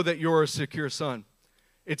 and know that you're a secure son.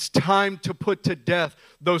 It's time to put to death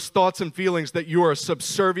those thoughts and feelings that you are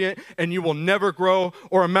subservient and you will never grow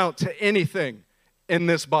or amount to anything in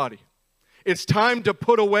this body. It's time to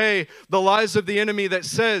put away the lies of the enemy that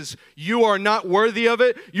says you are not worthy of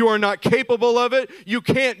it, you are not capable of it, you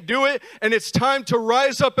can't do it, and it's time to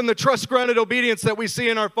rise up in the trust-grounded obedience that we see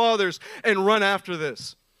in our fathers and run after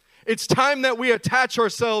this. It's time that we attach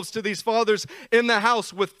ourselves to these fathers in the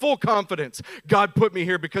house with full confidence. God put me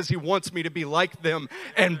here because he wants me to be like them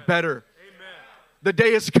and better. Amen. The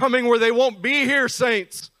day is coming where they won't be here,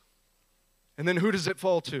 saints. And then who does it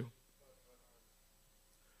fall to?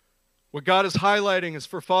 What God is highlighting is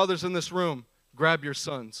for fathers in this room, grab your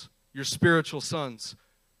sons, your spiritual sons.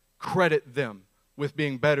 Credit them with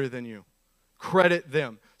being better than you. Credit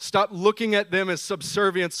them. Stop looking at them as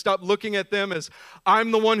subservient. Stop looking at them as,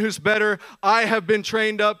 I'm the one who's better. I have been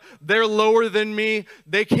trained up. They're lower than me.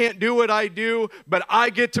 They can't do what I do, but I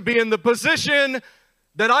get to be in the position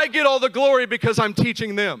that I get all the glory because I'm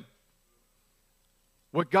teaching them.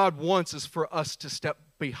 What God wants is for us to step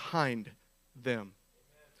behind them.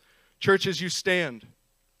 Church, as you stand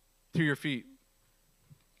to your feet,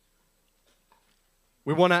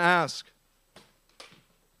 we want to ask.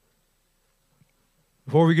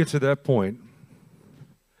 Before we get to that point,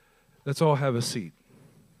 let's all have a seat.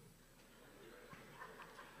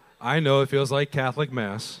 I know it feels like Catholic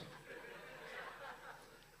Mass.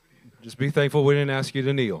 Just be thankful we didn't ask you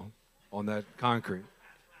to kneel on that concrete.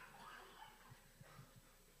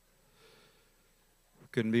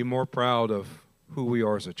 Couldn't be more proud of who we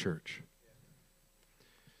are as a church.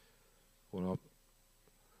 I want to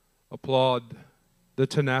applaud the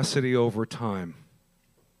tenacity over time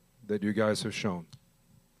that you guys have shown.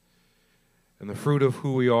 And the fruit of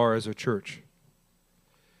who we are as a church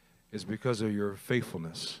is because of your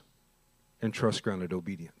faithfulness and trust-grounded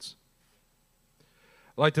obedience.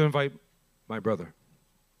 I'd like to invite my brother,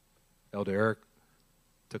 Elder Eric,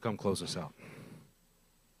 to come close us out.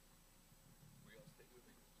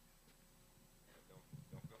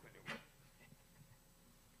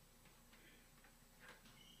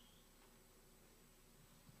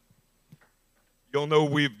 You'll know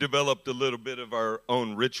we've developed a little bit of our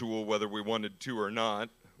own ritual, whether we wanted to or not,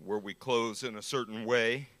 where we close in a certain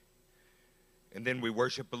way, and then we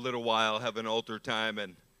worship a little while, have an altar time,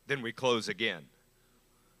 and then we close again.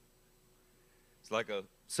 It's like a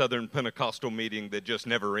Southern Pentecostal meeting that just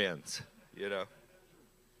never ends, you know.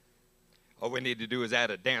 All we need to do is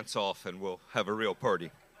add a dance-off, and we'll have a real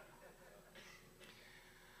party.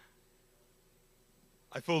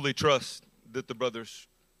 I fully trust that the brothers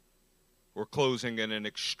were closing in an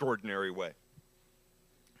extraordinary way.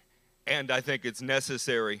 And I think it's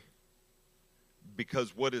necessary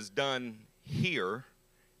because what is done here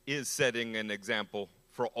is setting an example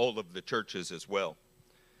for all of the churches as well.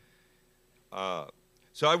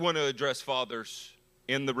 So I want to address fathers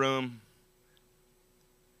in the room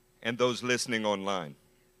and those listening online.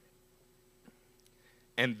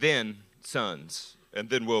 And then sons. And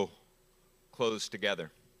then we'll close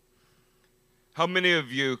together. How many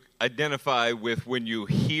of you identify with when you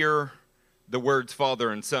hear the words father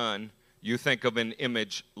and son, you think of an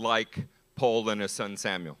image like Paul and his son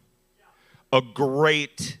Samuel? A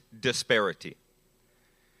great disparity.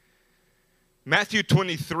 Matthew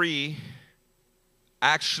 23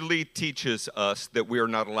 actually teaches us that we are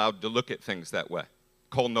not allowed to look at things that way.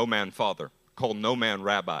 Call no man father. Call no man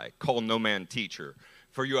rabbi. Call no man teacher.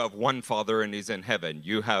 For you have one Father, and he's in heaven.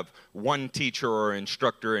 You have one teacher or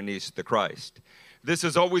instructor, and he's the Christ. This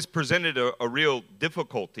has always presented a real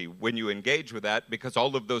difficulty when you engage with that, because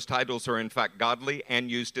all of those titles are in fact godly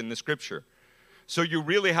and used in the Scripture. So you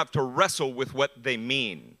really have to wrestle with what they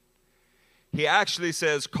mean. He actually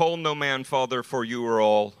says, call no man father, for you are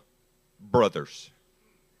all brothers.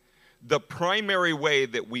 The primary way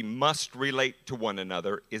that we must relate to one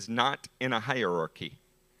another is not in a hierarchy.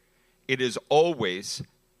 It is always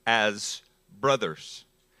as brothers.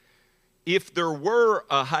 If there were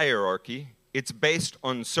a hierarchy, it's based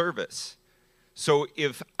on service. So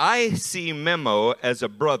if I see Memo as a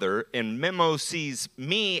brother and Memo sees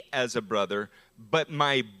me as a brother, but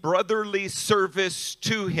my brotherly service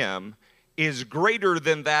to him is greater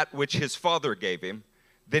than that which his father gave him,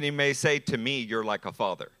 then he may say to me, you're like a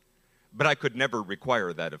father. But I could never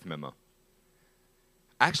require that of Memo.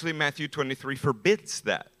 Actually, Matthew 23 forbids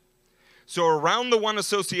that. So around the one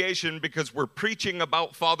association, because we're preaching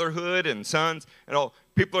about fatherhood and sons and all,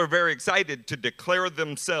 people are very excited to declare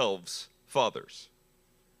themselves fathers.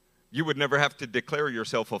 You would never have to declare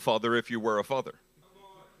yourself a father if you were a father.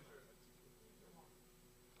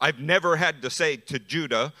 I've never had to say to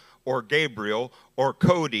Judah or Gabriel or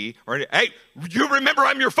Cody, or hey, you remember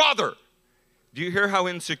I'm your father. Do you hear how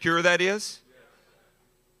insecure that is?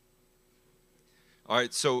 All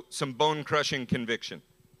right, so some bone-crushing conviction.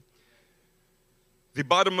 The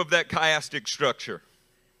bottom of that chiastic structure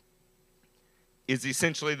is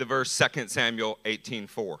essentially the verse 2 Samuel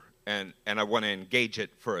 18:4, and I want to engage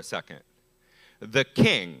it for a second. The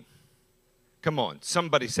king, come on,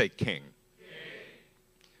 somebody say king.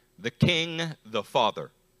 The king, the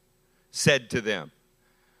father, said to them,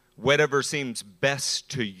 whatever seems best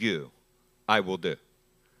to you, I will do.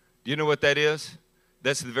 Do you know what that is?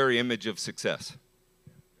 That's the very image of success.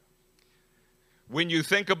 When you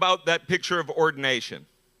think about that picture of ordination,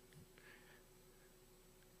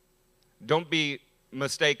 don't be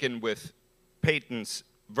mistaken with Peyton's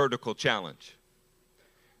vertical challenge.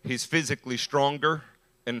 He's physically stronger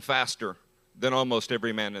and faster than almost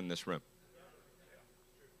every man in this room.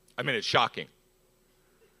 I mean, it's shocking.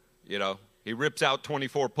 You know, he rips out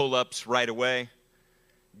 24 pull-ups right away,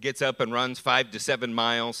 gets up and runs 5 to 7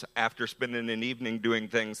 miles after spending an evening doing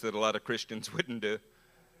things that a lot of Christians wouldn't do.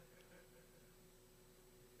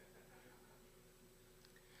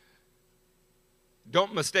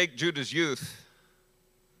 Don't mistake Judah's youth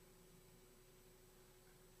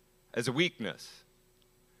as a weakness.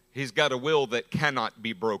 He's got a will that cannot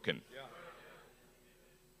be broken.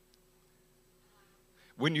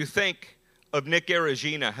 When you think of Nick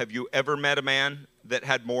Aragina, have you ever met a man that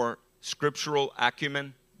had more scriptural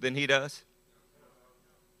acumen than he does?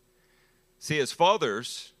 See, as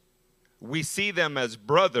fathers, we see them as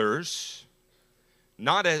brothers.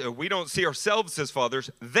 Not as, we don't see ourselves as fathers.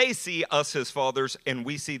 They see us as fathers, and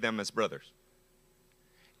we see them as brothers.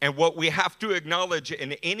 And what we have to acknowledge,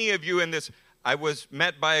 and any of you in this, I was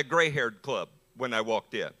met by a gray-haired club when I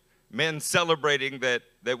walked in. Men celebrating that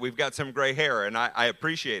we've got some gray hair, and I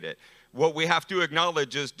appreciate it. What we have to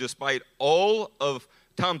acknowledge is, despite all of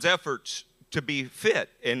Tom's efforts to be fit,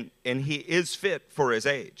 and he is fit for his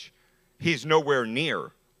age, he's nowhere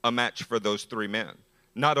near a match for those three men.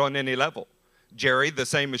 Not on any level. Jerry, the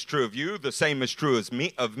same is true of you. The same is true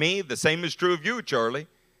of me. The same is true of you, Charlie.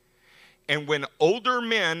 And when older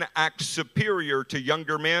men act superior to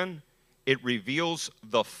younger men, it reveals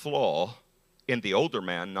the flaw in the older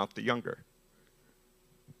man, not the younger.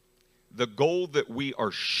 The goal that we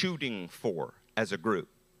are shooting for as a group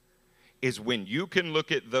is when you can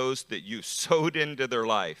look at those that you sowed into their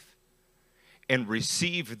life and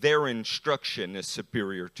receive their instruction as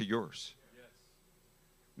superior to yours.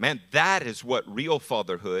 Man, that is what real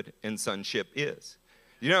fatherhood and sonship is.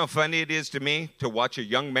 You know how funny it is to me to watch a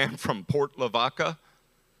young man from Port Lavaca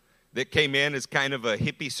that came in as kind of a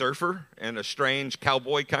hippie surfer in a strange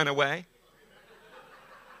cowboy kind of way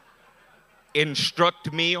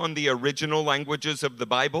instruct me on the original languages of the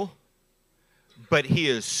Bible, but he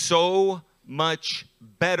is so much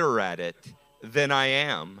better at it than I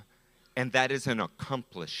am, and that is an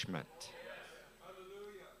accomplishment.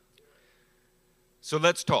 So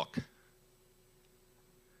let's talk.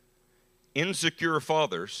 Insecure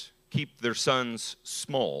fathers keep their sons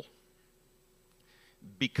small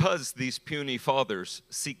because these puny fathers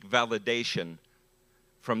seek validation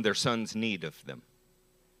from their son's need of them.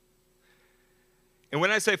 And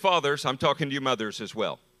when I say fathers, I'm talking to you mothers as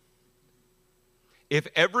well. If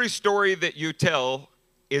every story that you tell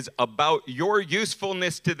is about your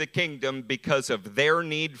usefulness to the kingdom because of their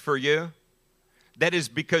need for you, that is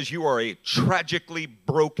because you are a tragically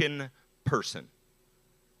broken person.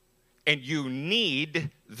 And you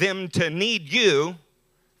need them to need you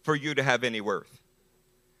for you to have any worth.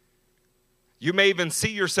 You may even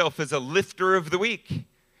see yourself as a lifter of the weak,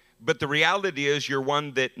 but the reality is you're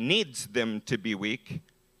one that needs them to be weak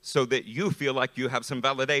so that you feel like you have some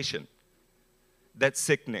validation. That's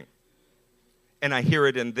sickening. And I hear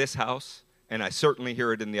it in this house, and I certainly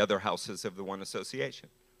hear it in the other houses of the One Association.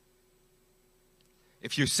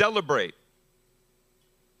 If you celebrate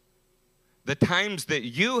the times that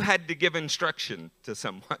you had to give instruction to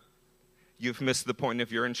someone, you've missed the point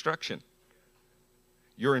of your instruction.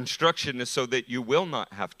 Your instruction is so that you will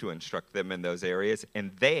not have to instruct them in those areas,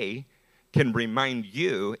 and they can remind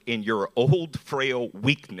you in your old, frail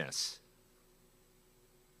weakness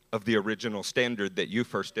of the original standard that you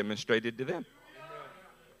first demonstrated to them.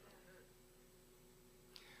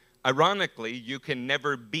 Ironically, you can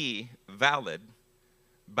never be valid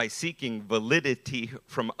by seeking validity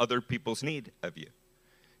from other people's need of you.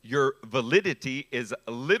 Your validity is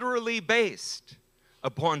literally based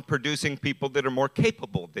upon producing people that are more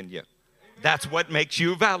capable than you. That's what makes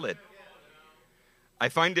you valid. I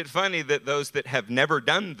find it funny that those that have never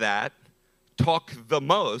done that talk the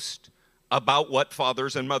most about what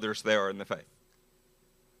fathers and mothers they are in the faith.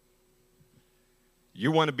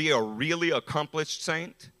 You want to be a really accomplished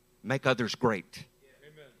saint? Make others great.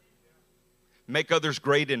 Make others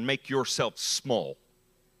great and make yourself small.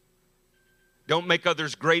 Don't make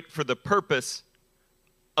others great for the purpose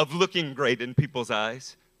of looking great in people's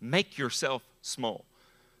eyes. Make yourself small.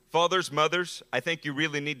 Fathers, mothers, I think you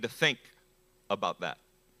really need to think about that.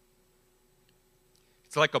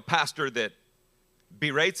 It's like a pastor that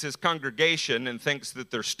berates his congregation and thinks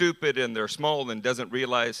that they're stupid and they're small and doesn't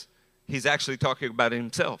realize he's actually talking about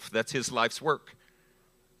himself. That's his life's work.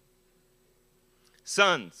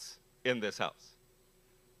 Sons in this house.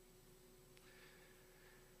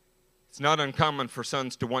 It's not uncommon for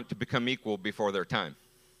sons to want to become equal before their time.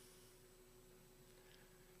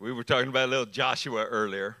 We were talking about little Joshua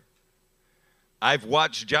earlier. I've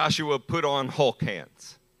watched Joshua put on Hulk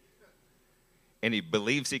hands, and he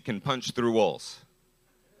believes he can punch through walls.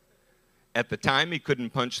 At the time, he couldn't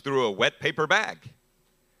punch through a wet paper bag.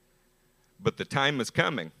 But the time is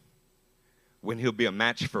coming when he'll be a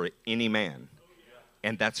match for any man,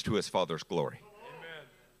 and that's to his Father's glory. Amen.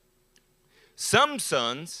 Some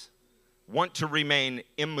sons want to remain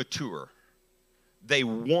immature. They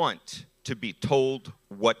want to be told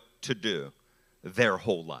what to do their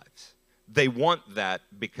whole lives. They want that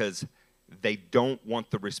because they don't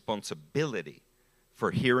want the responsibility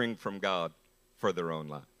for hearing from God for their own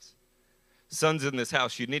lives. Sons in this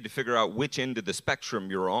house, you need to figure out which end of the spectrum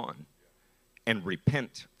you're on and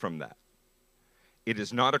repent from that. It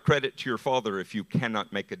is not a credit to your father if you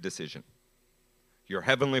cannot make a decision. Your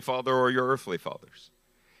heavenly father or your earthly fathers.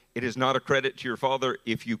 It is not a credit to your father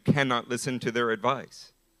if you cannot listen to their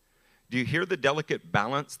advice. Do you hear the delicate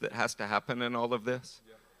balance that has to happen in all of this?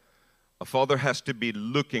 Yeah. A father has to be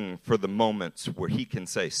looking for the moments where he can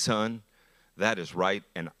say, son, that is right,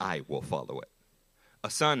 and I will follow it. A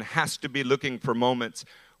son has to be looking for moments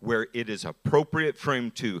where it is appropriate for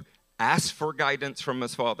him to ask for guidance from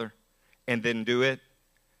his father and then do it,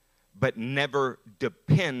 but never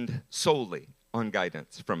depend solely on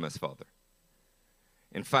guidance from his father.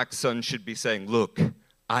 In fact, sons should be saying, look,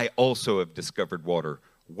 I also have discovered water.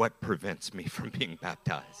 What prevents me from being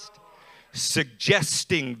baptized?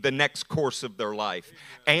 suggesting the next course of their life,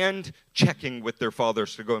 and checking with their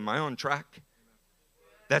fathers to go, am I on track?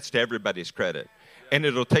 That's to everybody's credit. And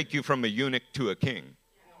it'll take you from a eunuch to a king.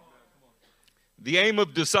 The aim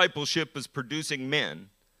of discipleship is producing men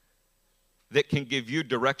that can give you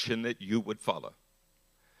direction that you would follow.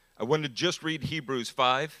 I want to just read Hebrews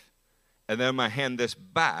 5, and then I'm going to hand this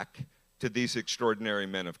back to these extraordinary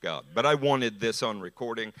men of God. But I wanted this on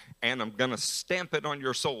recording, and I'm going to stamp it on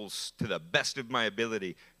your souls to the best of my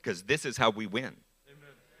ability, because this is how we win.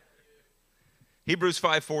 Amen. Hebrews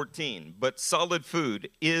 5:14, but solid food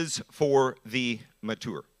is for the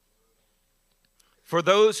mature, for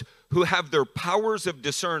those who have their powers of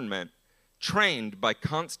discernment trained by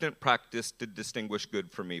constant practice to distinguish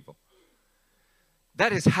good from evil.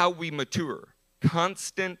 That is how we mature,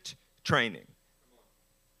 constant training.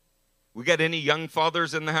 We got any young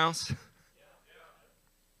fathers in the house?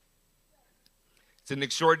 It's an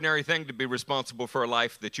extraordinary thing to be responsible for a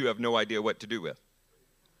life that you have no idea what to do with.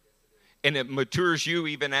 And it matures you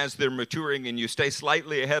even as they're maturing, and you stay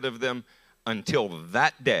slightly ahead of them until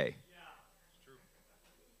that day.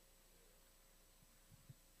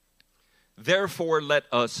 Therefore, let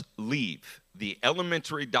us leave the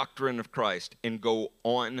elementary doctrine of Christ and go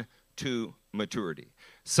on to maturity.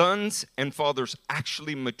 Sons and fathers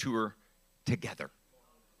actually mature together.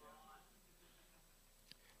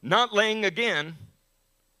 Not laying again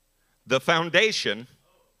the foundation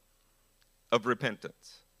of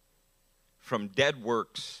repentance from dead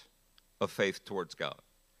works of faith towards God.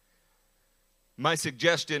 My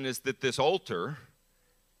suggestion is that this altar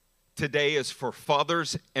today is for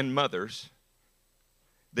fathers and mothers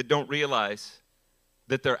that don't realize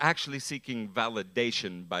that they're actually seeking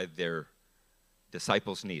validation by their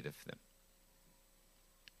disciples' need of them.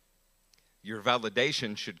 Your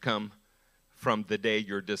validation should come from the day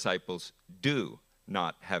your disciples do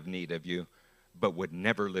not have need of you, but would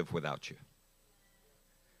never live without you.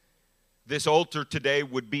 This altar today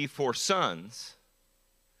would be for sons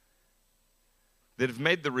that have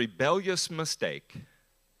made the rebellious mistake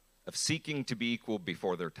of seeking to be equal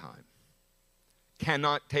before their time,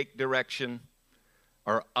 cannot take direction,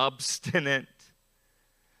 are obstinate,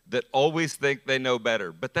 that always think they know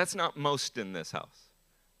better. But that's not most in this house.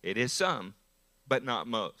 It is some, but not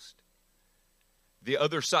most. The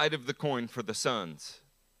other side of the coin for the sons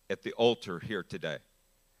at the altar here today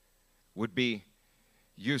would be,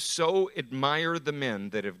 you so admire the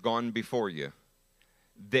men that have gone before you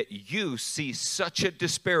that you see such a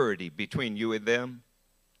disparity between you and them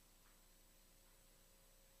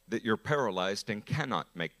that you're paralyzed and cannot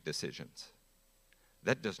make decisions.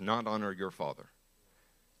 That does not honor your Father.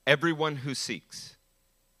 Everyone who seeks,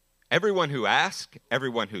 everyone who asks,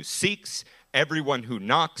 everyone who seeks, everyone who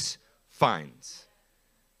knocks, finds.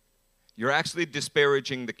 You're actually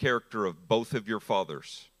disparaging the character of both of your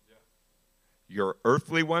fathers, your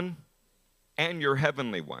earthly one and your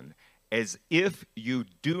heavenly one, as if you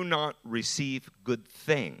do not receive good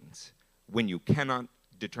things when you cannot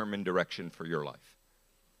determine direction for your life.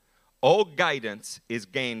 All guidance is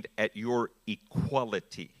gained at your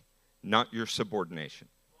equality, not your subordination.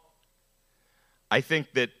 I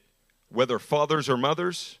think that whether fathers or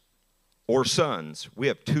mothers or sons, we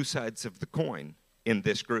have two sides of the coin in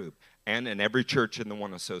this group and in every church in the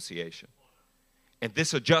one association. And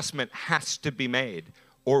this adjustment has to be made,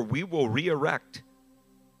 or we will re-erect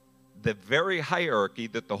the very hierarchy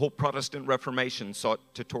that the whole Protestant Reformation sought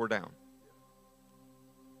to tear down.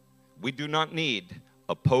 We do not need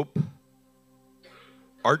a pope,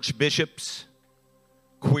 archbishops,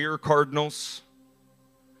 queer cardinals,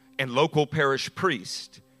 and local parish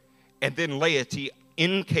priest, and then laity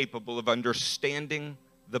incapable of understanding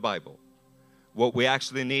the Bible. What we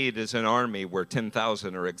actually need is an army where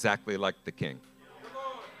 10,000 are exactly like the king.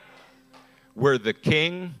 Where the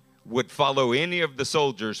king would follow any of the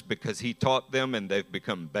soldiers because he taught them and they've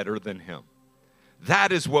become better than him.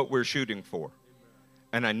 That is what we're shooting for.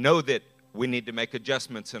 And I know that we need to make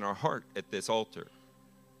adjustments in our heart at this altar.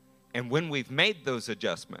 And when we've made those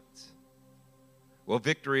adjustments, well,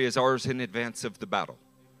 victory is ours in advance of the battle,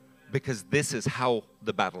 because this is how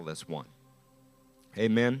the battle is won.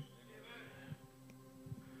 Amen.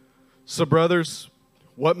 So, brothers,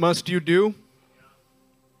 what must you do?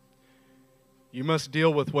 You must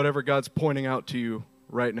deal with whatever God's pointing out to you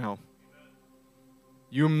right now.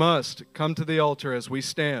 You must come to the altar as we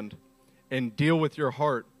stand and deal with your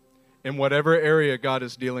heart in whatever area God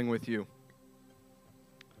is dealing with you.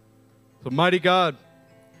 So, mighty God,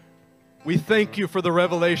 we thank you for the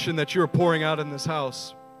revelation that you are pouring out in this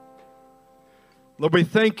house. Lord, we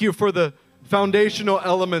thank you for the foundational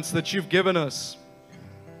elements that you've given us.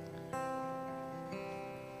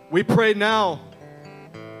 We pray now,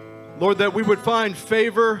 Lord, that we would find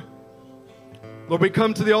favor. Lord, we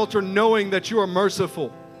come to the altar knowing that you are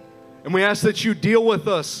merciful. And we ask that you deal with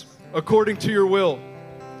us according to your will.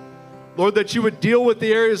 Lord, that you would deal with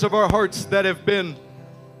the areas of our hearts that have been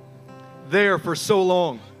there for so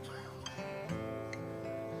long.